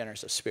actually be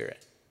generous of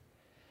spirit,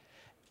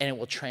 and it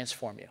will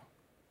transform you.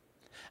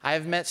 I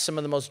have met some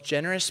of the most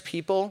generous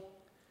people,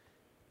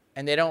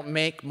 and they don't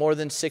make more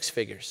than 6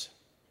 figures.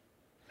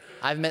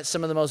 I've met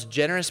some of the most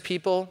generous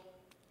people,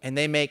 and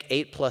they make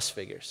 8+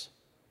 figures.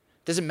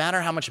 Doesn't matter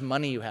how much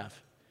money you have.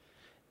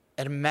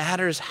 It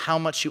matters how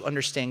much you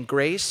understand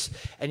grace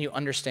and you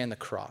understand the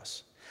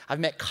cross. I've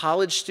met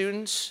college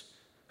students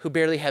who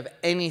barely have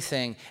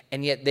anything,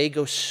 and yet they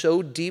go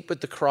so deep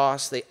with the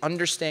cross, they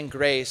understand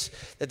grace,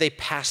 that they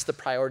pass the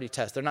priority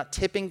test. They're not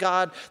tipping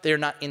God. They are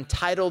not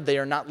entitled. They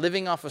are not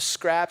living off of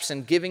scraps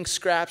and giving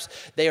scraps.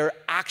 They are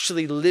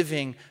actually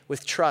living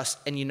with trust.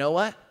 And you know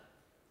what?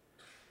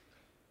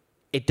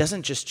 It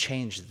doesn't just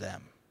change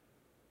them.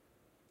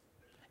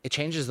 It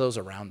changes those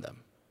around them.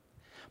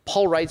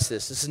 Paul writes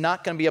this. This is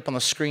not going to be up on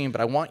the screen,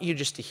 but I want you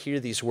just to hear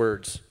these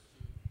words.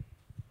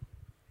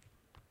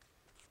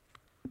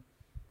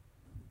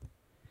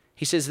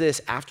 He says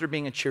this after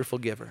being a cheerful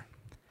giver.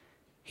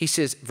 He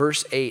says,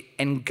 verse 8,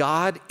 and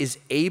God is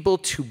able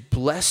to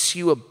bless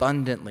you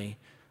abundantly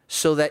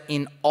so that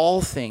in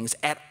all things,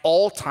 at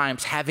all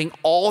times, having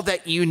all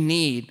that you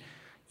need,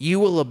 you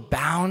will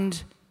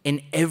abound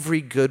in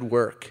every good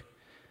work.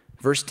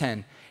 Verse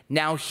 10,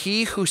 now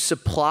he who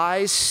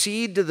supplies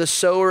seed to the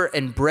sower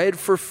and bread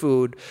for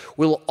food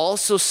will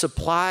also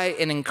supply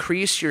and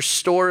increase your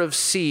store of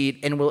seed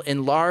and will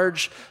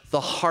enlarge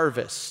the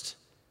harvest.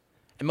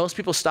 And most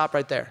people stop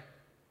right there.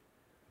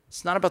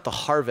 It's not about the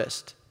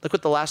harvest. Look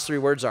what the last three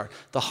words are.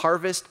 The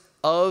harvest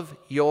of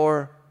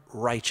your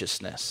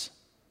righteousness.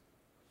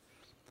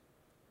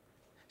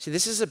 See,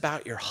 this is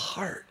about your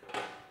heart.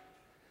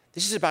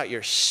 This is about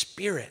your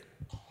spirit.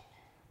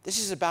 This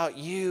is about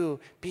you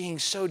being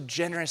so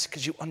generous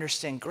because you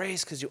understand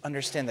grace, because you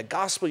understand the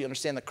gospel, you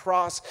understand the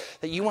cross,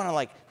 that you want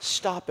to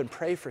stop and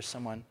pray for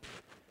someone.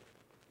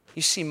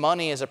 You see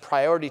money as a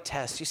priority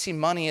test. You see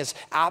money as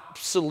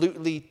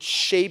absolutely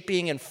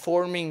shaping and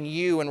forming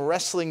you and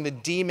wrestling the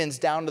demons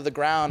down to the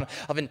ground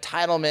of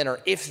entitlement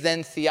or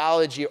if-then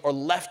theology or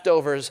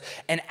leftovers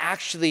and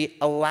actually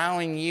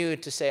allowing you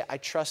to say, I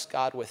trust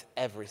God with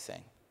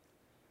everything.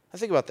 Now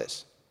think about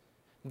this.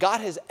 God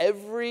has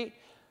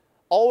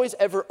always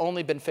ever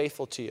only been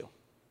faithful to you.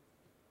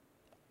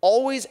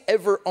 Always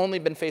ever only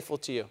been faithful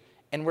to you.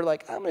 And we're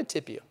like, I'm going to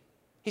tip you.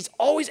 He's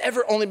always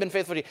ever only been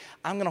faithful to you.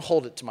 I'm going to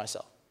hold it to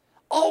myself.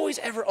 Always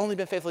ever only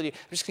been faithful to you.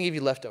 I'm just going to give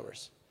you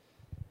leftovers.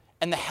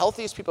 And the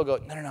healthiest people go,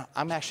 no,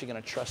 I'm actually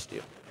going to trust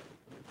you.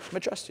 I'm going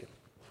to trust you.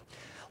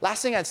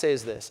 Last thing I'd say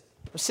is this.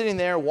 I'm sitting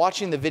there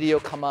watching the video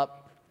come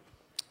up,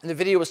 and the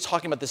video was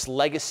talking about this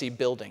legacy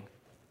building.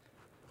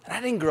 And I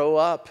didn't grow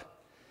up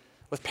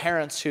with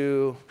parents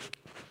who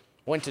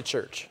went to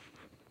church.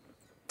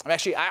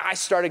 I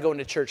started going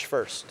to church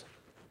first.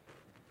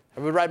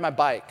 I would ride my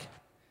bike.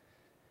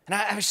 And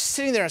I was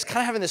sitting there, and I was kind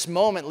of having this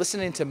moment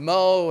listening to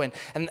Mo and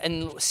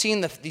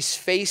seeing these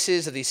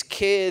faces of these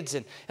kids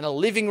in a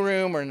living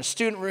room or in a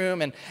student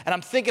room. And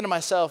I'm thinking to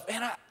myself,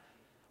 man,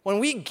 when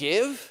we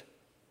give,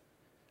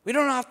 we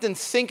don't often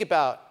think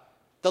about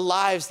the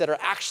lives that are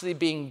actually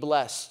being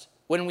blessed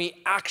when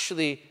we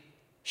actually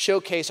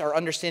showcase our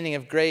understanding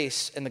of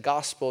grace and the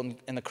gospel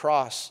and the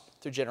cross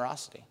through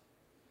generosity.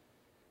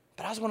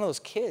 But I was one of those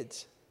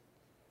kids.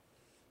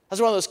 I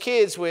was one of those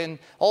kids when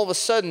all of a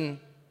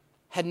sudden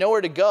had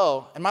nowhere to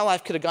go, and my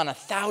life could have gone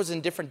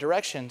 1,000 different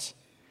directions.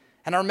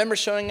 And I remember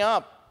showing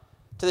up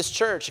to this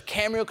church, a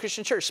Camarillo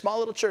Christian church, small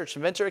little church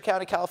in Ventura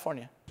County,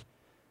 California.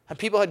 And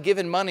people had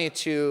given money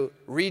to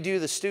redo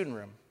the student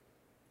room.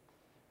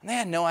 And they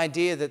had no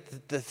idea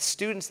that the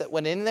students that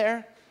went in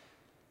there,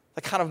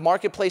 the kind of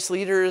marketplace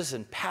leaders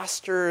and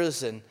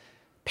pastors and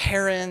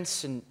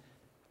parents, and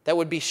that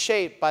would be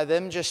shaped by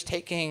them just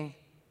taking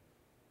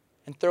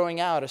and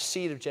throwing out a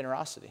seed of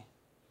generosity.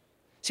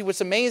 See,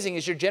 what's amazing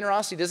is your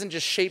generosity doesn't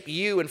just shape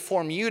you and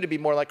form you to be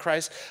more like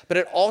Christ, but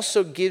it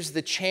also gives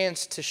the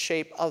chance to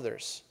shape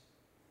others.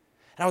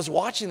 And I was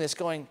watching this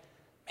going,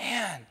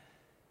 man,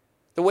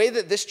 the way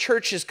that this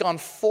church has gone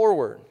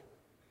forward,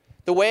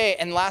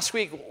 and last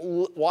week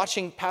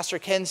watching Pastor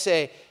Ken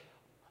say,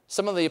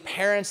 some of the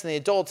parents and the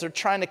adults are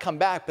trying to come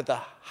back, but the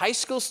high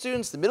school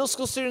students, the middle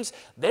school students,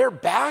 they're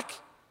back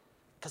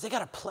because they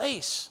got a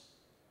place.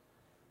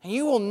 And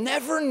you will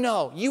never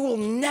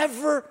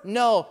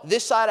know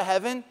this side of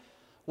heaven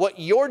what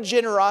your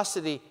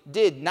generosity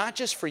did, not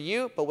just for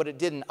you, but what it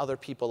did in other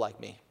people like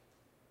me.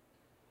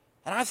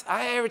 And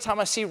every time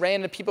I see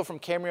random people from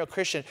Camarillo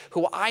Christian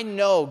who I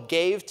know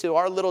gave to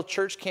our little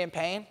church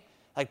campaign,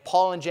 like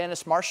Paul and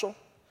Janice Marshall,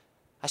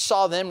 I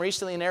saw them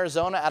recently in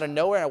Arizona out of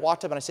nowhere, and I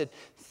walked up and I said,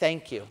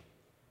 thank you.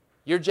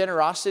 Your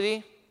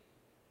generosity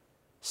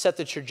set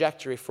the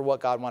trajectory for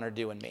what God wanted to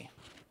do in me.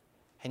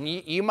 And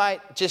you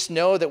might just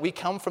know that we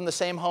come from the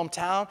same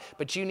hometown,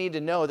 but you need to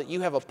know that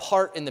you have a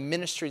part in the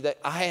ministry that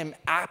I am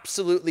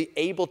absolutely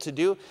able to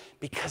do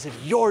because of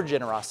your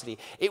generosity.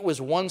 It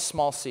was one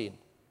small seed.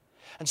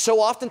 And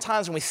so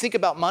oftentimes when we think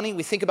about money,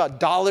 we think about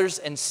dollars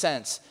and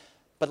cents.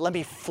 But let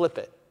me flip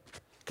it.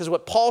 Because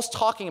what Paul's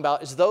talking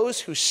about is those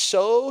who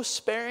sow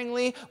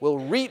sparingly will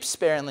reap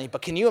sparingly.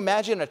 But can you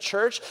imagine a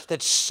church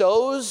that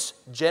sows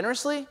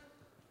generously?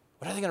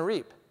 What are they going to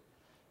reap?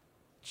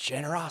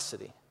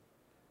 Generosity.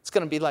 It's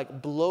going to be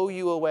blow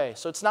you away.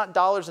 So it's not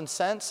dollars and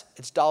cents,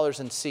 it's dollars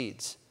and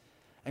seeds.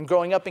 And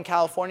growing up in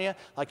California,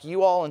 like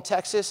you all in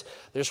Texas,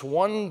 there's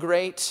one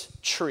great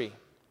tree.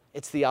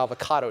 It's the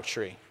avocado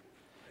tree.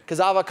 Because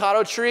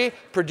avocado tree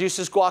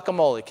produces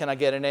guacamole. Can I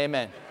get an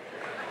amen?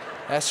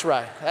 That's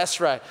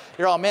right.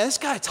 You're all, man, this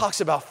guy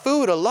talks about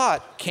food a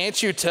lot.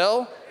 Can't you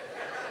tell?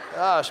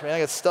 Gosh, man,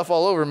 I got stuff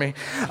all over me.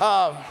 Just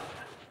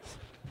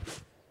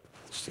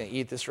going to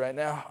eat this right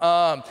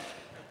now.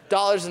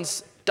 Dollars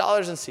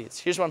and seeds.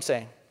 Here's what I'm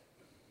saying.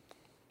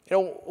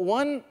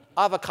 One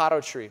avocado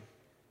tree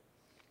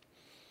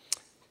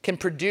can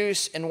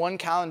produce in one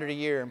calendar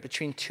year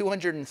between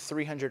 200 and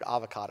 300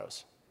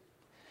 avocados.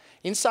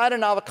 Inside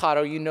an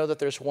avocado, you know that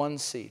there's one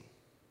seed.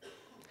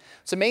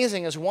 What's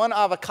amazing is one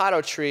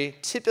avocado tree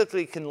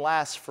typically can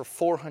last for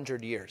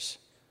 400 years,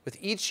 with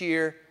each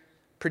year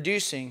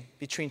producing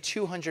between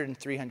 200 and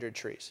 300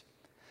 trees.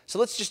 So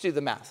let's just do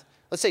the math.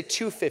 Let's say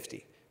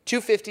 250.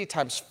 250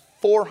 times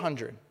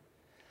 400.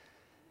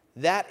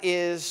 That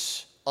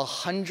is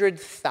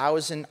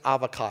 100,000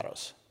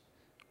 avocados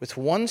with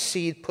one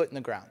seed put in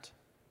the ground.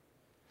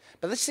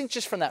 But let's think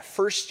just from that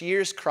first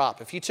year's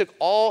crop. If you took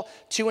all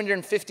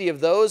 250 of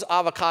those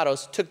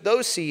avocados, took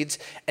those seeds,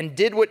 and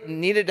did what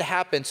needed to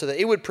happen so that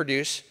it would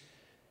produce,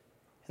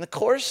 in the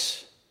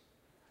course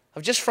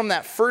of just from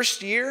that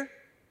first year,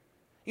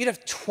 you'd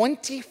have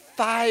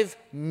 25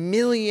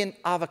 million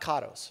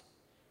avocados.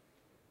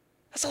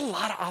 That's a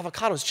lot of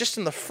avocados just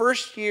in the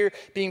first year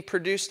being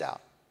produced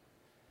out.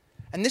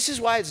 And this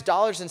is why it's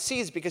dollars and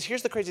seeds, because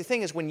here's the crazy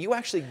thing is when you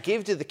actually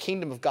give to the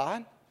kingdom of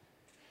God,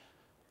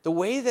 the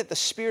way that the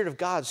Spirit of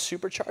God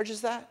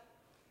supercharges that,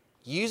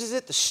 uses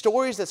it, the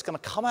stories that's going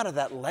to come out of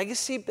that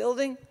legacy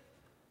building,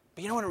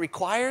 but you know what it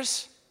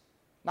requires?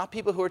 Not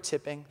people who are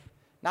tipping,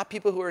 not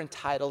people who are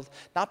entitled,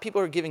 not people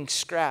who are giving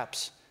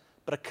scraps,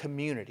 but a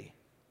community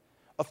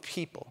of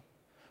people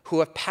who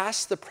have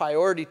passed the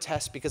priority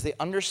test because they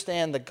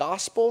understand the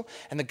gospel,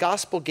 and the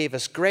gospel gave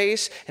us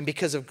grace, and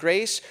because of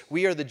grace,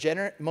 we are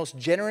the most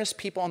generous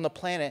people on the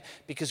planet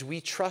because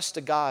we trust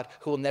a God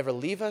who will never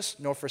leave us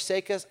nor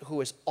forsake us, who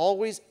has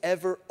always,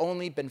 ever,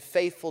 only been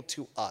faithful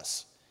to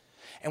us.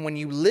 And when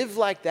you live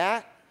like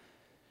that,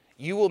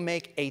 you will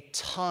make a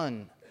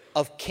ton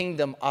of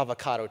kingdom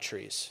avocado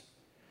trees,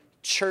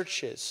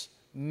 churches,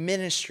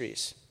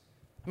 ministries.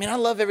 I mean, I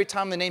love every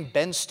time the name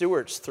Ben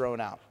Stewart's thrown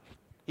out.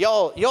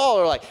 Y'all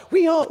are like,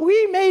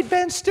 we made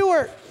Ben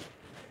Stewart.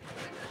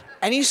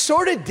 And he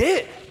sort of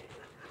did.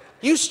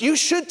 You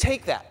should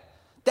take that.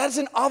 That's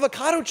an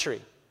avocado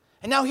tree.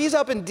 And now he's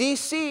up in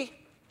D.C.,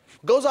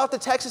 goes off to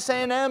Texas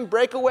A&M,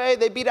 breakaway,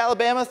 they beat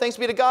Alabama, thanks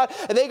be to God.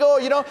 And they go,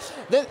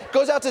 then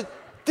goes out to,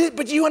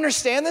 but do you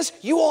understand this?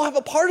 You all have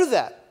a part of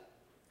that.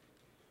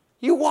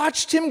 You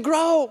watched him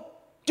grow,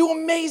 do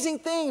amazing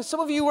things. Some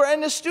of you were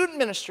in the student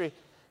ministry.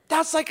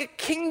 That's like a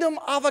kingdom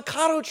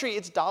avocado tree.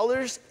 It's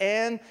dollars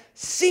and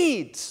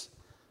seeds.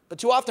 But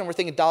too often we're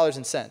thinking dollars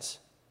and cents.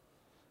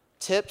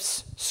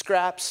 Tips,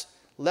 scraps,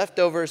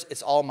 leftovers,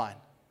 it's all mine.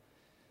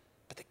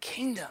 But the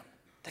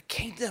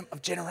kingdom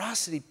of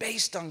generosity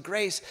based on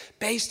grace,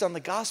 based on the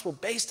gospel,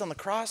 based on the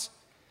cross,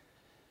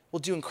 will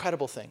do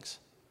incredible things.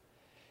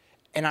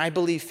 And I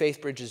believe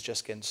FaithBridge is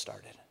just getting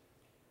started.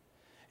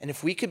 And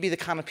if we could be the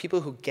kind of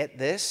people who get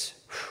this,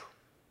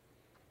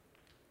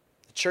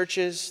 the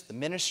churches, the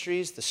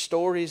ministries, the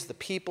stories, the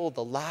people,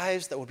 the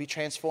lives that will be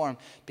transformed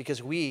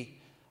because we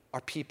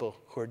are people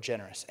who are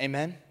generous.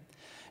 Amen?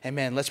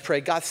 Amen. Let's pray.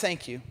 God,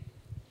 thank you.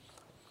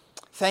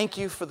 Thank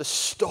you for the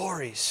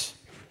stories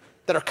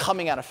that are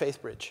coming out of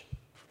FaithBridge.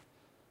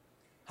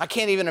 I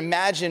can't even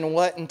imagine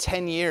what in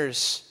 10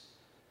 years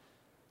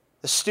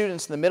the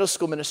students in the middle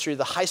school ministry,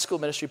 the high school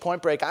ministry,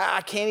 Point Break,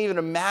 I can't even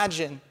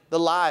imagine the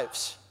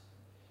lives.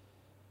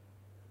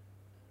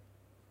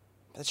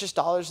 It's just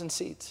dollars and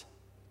seeds.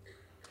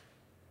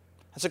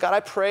 And so, God, I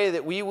pray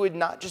that we would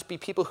not just be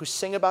people who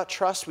sing about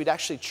trust, we'd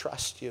actually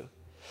trust you.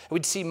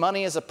 We'd see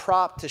money as a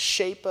prop to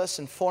shape us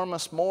and form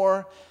us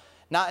more,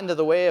 not into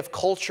the way of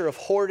culture of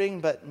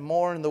hoarding, but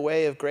more in the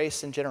way of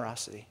grace and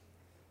generosity.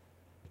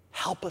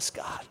 Help us,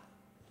 God.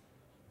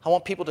 I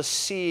want people to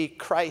see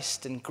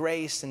Christ and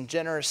grace and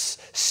generous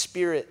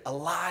spirit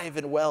alive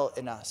and well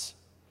in us.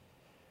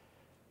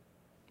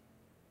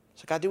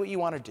 So, God, do what you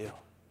want to do.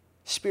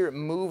 Spirit,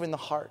 move in the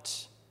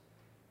hearts.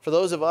 For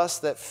those of us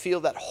that feel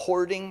that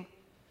hoarding,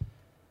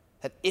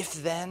 that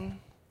if then,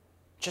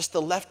 just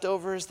the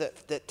leftovers,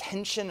 that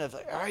tension of,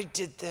 I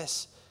did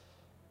this.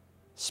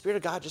 Spirit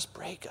of God, just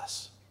break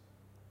us.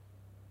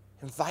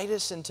 Invite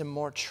us into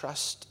more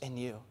trust in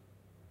you.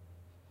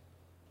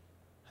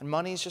 And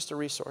money is just a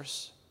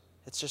resource.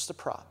 It's just a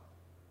prop.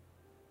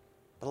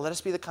 But let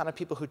us be the kind of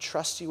people who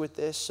trust you with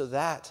this so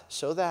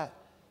that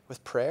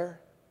with prayer,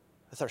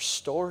 with our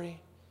story,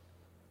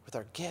 with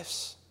our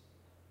gifts,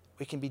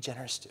 we can be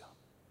generous too.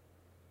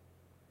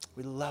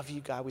 We love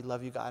you, God. We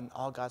love you, God. And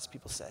all God's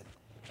people said,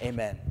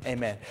 amen.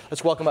 Amen.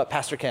 Let's welcome up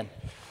Pastor Ken.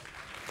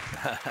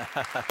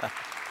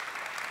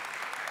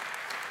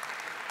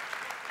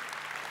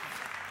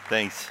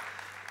 Thanks.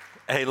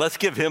 Hey, let's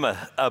give him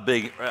a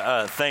big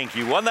thank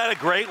you. Wasn't that a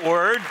great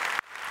word?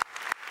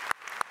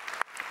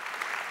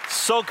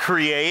 So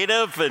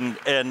creative.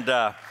 And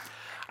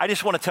I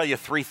just want to tell you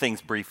three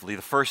things briefly.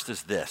 The first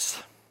is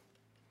this.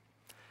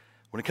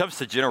 When it comes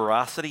to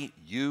generosity,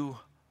 you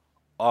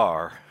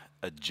are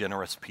a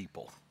generous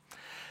people.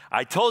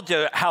 I told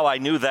you how I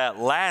knew that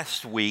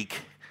last week.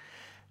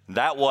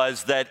 That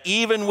was that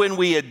even when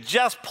we had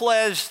just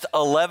pledged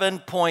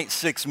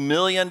 $11.6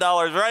 million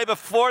right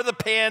before the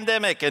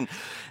pandemic, and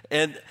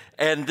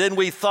then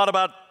we thought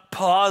about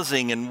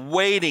pausing and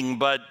waiting,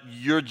 but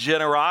your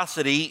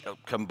generosity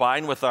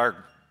combined with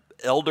our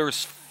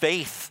elders'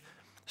 faith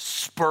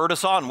spurred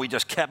us on. We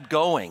just kept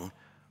going.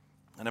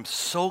 And I'm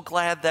so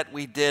glad that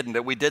we did and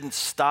that we didn't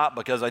stop,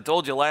 because I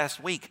told you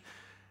last week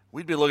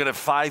we'd be looking at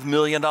 $5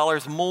 million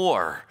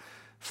more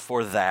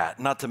for that,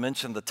 not to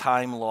mention the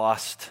time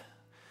lost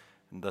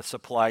and the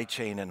supply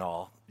chain and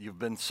all. You've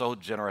been so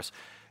generous.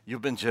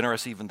 You've been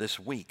generous even this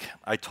week.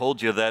 I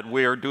told you that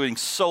we're doing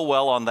so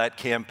well on that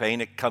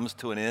campaign. It comes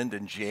to an end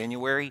in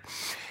January,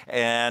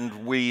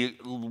 and we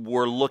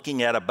were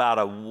looking at about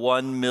a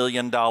 $1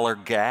 million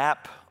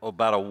gap,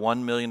 about a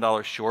 $1 million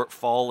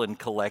shortfall in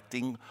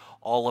collecting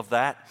all of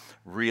that,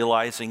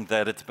 realizing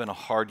that it's been a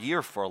hard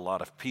year for a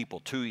lot of people,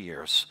 2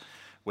 years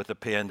with the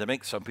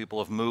pandemic. Some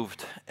people have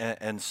moved,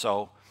 and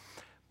so,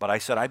 but I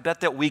said, I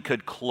bet that we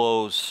could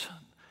close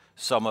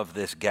some of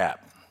this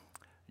gap.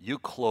 You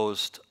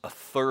closed a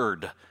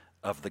third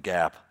of the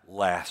gap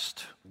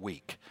last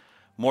week.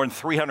 More than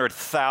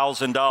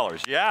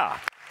 $300,000. Yeah,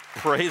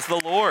 praise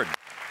the Lord.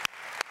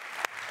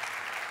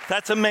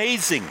 That's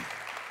amazing.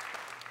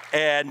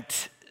 And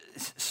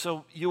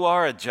so you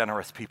are a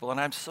generous people, and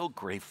I'm so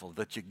grateful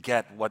that you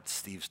get what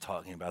Steve's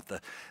talking about,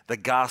 the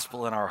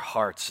gospel in our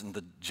hearts and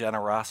the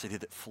generosity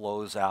that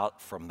flows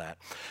out from that.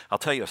 I'll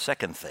tell you a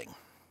second thing.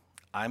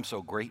 I'm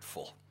so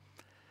grateful.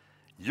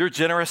 You're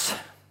generous.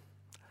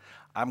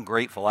 I'm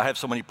grateful. I have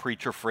so many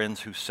preacher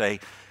friends who say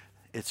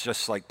it's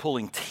just like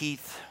pulling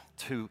teeth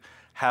to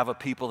have a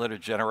people that are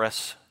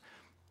generous.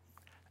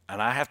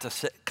 And I have to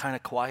sit kind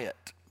of quiet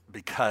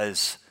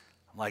because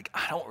I'm like,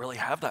 I don't really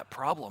have that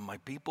problem. My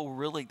people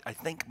really, I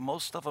think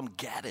most of them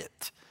get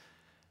it.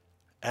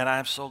 And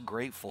I'm so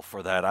grateful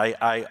for that.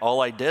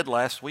 All I did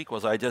last week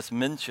was I just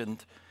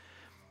mentioned,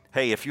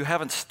 hey, if you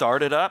haven't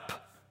started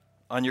up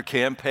on your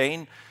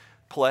campaign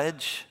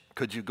pledge,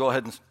 could you go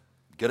ahead and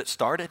get it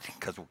started?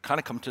 Because we'll kind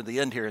of come to the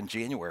end here in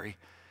January.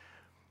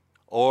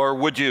 Or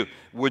would you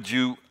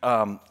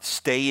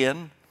stay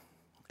in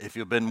if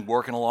you've been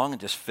working along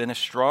and just finish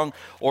strong?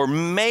 Or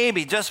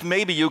maybe, just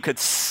maybe, you could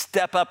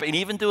step up and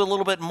even do a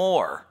little bit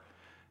more.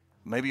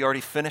 Maybe you already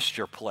finished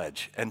your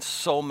pledge, and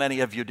so many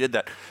of you did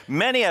that.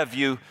 Many of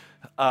you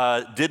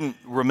didn't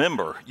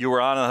remember. You were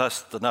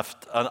honest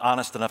enough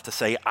to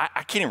say,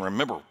 I can't even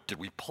remember. Did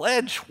we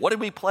pledge? What did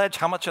we pledge?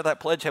 How much of that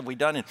pledge have we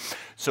done? And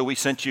so we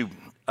sent you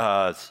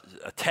a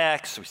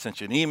text, we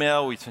sent you an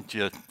email, we sent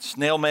you a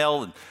snail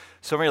mail, and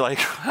some of you are like,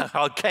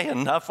 okay,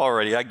 enough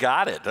already, I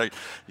got it.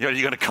 You're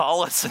going to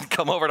call us and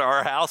come over to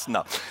our house?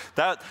 No.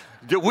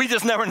 We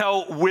just never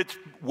know which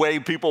way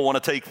people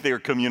want to take their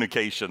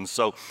communication,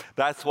 so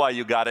that's why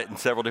you got it in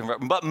several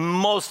different, but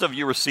most of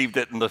you received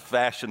it in the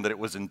fashion that it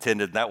was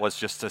intended, and that was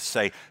just to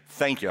say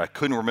thank you. I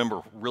couldn't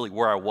remember really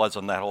where I was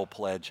on that whole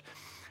pledge,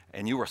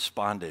 and you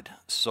responded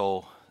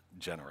so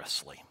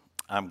generously.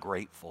 I'm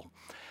grateful.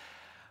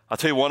 I'll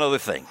tell you one other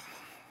thing.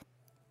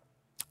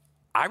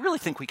 I really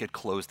think we could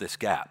close this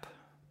gap.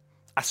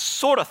 I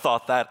sort of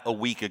thought that a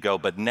week ago,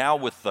 but now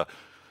with the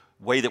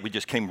way that we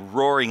just came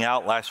roaring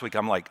out last week,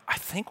 I'm like, I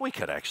think we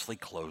could actually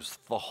close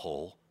the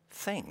whole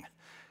thing.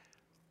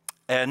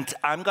 And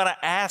I'm going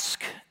to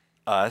ask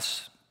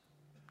us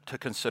to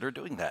consider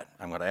doing that.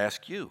 I'm going to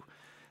ask you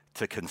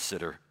to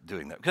consider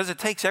doing that, because it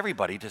takes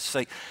everybody to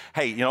say,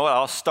 hey, you know what,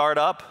 I'll start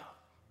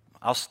up,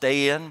 I'll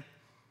stay in,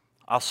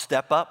 I'll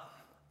step up.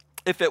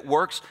 If it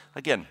works,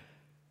 again,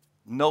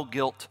 no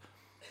guilt,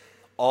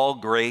 all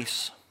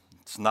grace.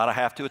 It's not a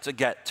have to, it's a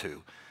get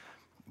to.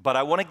 But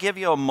I want to give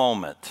you a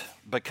moment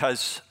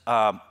because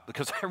I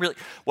really,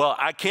 well,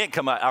 I can't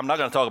come out. I'm not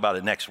going to talk about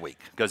it next week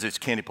because it's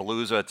Candy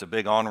Palooza. It's a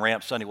big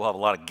on-ramp Sunday. We'll have a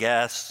lot of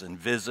guests and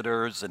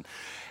visitors.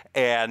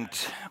 And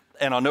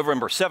on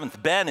November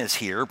 7th, Ben is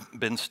here,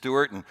 Ben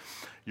Stewart, and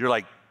you're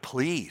like,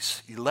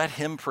 please, you let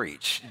him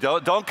preach.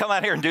 Don't come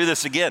out here and do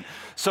this again.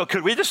 So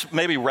could we just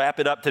maybe wrap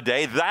it up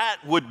today? That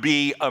would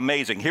be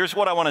amazing. Here's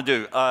what I want to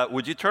do.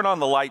 Would you turn on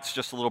the lights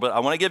just a little bit? I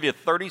want to give you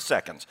 30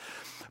 seconds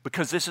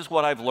because this is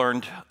what I've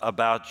learned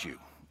about you.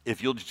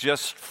 If you'll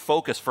just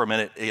focus for a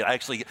minute,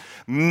 actually,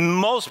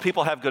 most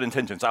people have good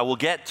intentions. I will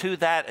get to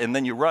that, and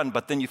then you run,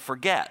 but then you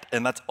forget,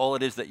 and that's all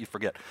it is that you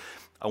forget.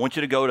 I want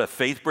you to go to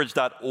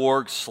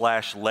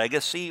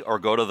faithbridge.org/legacy or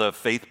go to the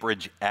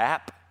FaithBridge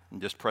app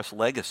and just press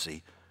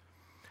legacy.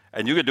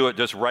 And you could do it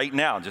just right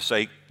now. Just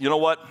say, you know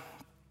what?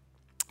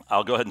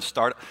 I'll go ahead and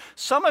start.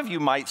 Some of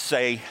you might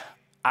say,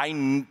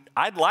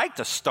 I'd like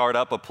to start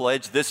up a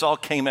pledge. This all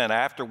came in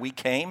after we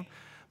came,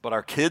 but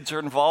our kids are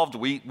involved.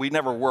 We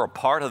never were a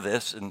part of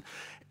this.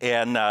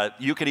 And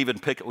you can even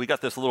pick, we got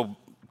this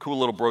cool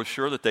little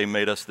brochure that they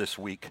made us this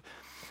week,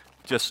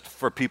 just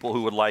for people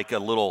who would like a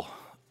little,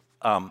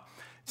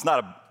 it's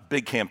not a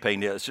big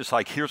campaign yet. It's just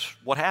like, here's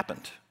what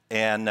happened.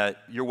 And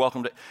you're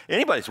welcome to,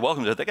 anybody's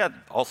welcome to it. They got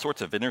all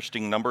sorts of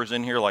interesting numbers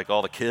in here, like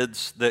all the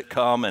kids that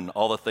come and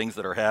all the things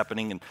that are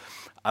happening. And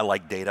I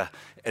like data.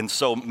 And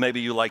so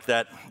maybe you like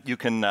that. You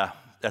can,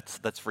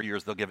 that's for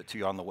yours. They'll give it to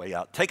you on the way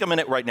out. Take a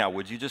minute right now,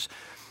 would you just,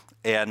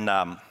 and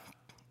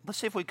let's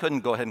see if we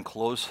couldn't go ahead and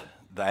close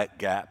that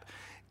gap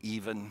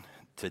even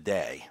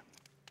today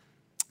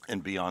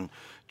and be on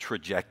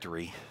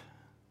trajectory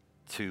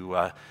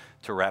to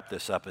wrap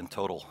this up in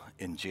total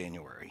in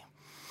January.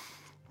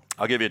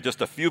 I'll give you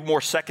just a few more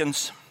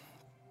seconds.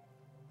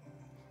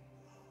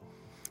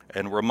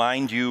 and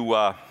remind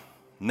you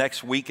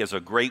next week is a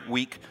great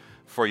week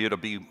for you to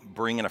be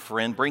bringing a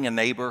friend, bring a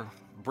neighbor,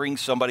 bring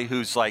somebody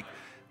who's like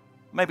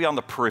maybe on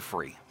the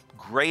periphery.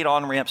 Great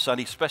on-ramp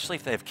Sunday, especially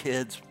if they have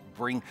kids.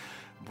 Bring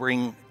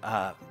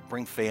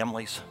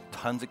families,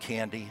 tons of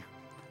candy.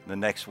 The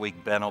next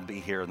week, Ben will be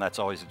here, and that's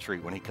always a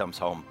treat when he comes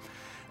home.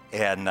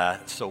 And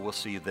so we'll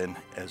see you then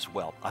as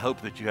well. I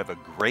hope that you have a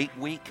great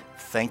week.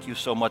 Thank you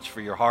so much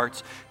for your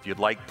hearts. If you'd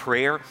like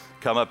prayer,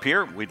 come up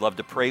here. We'd love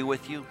to pray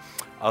with you.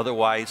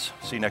 Otherwise,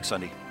 see you next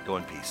Sunday. Go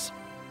in peace.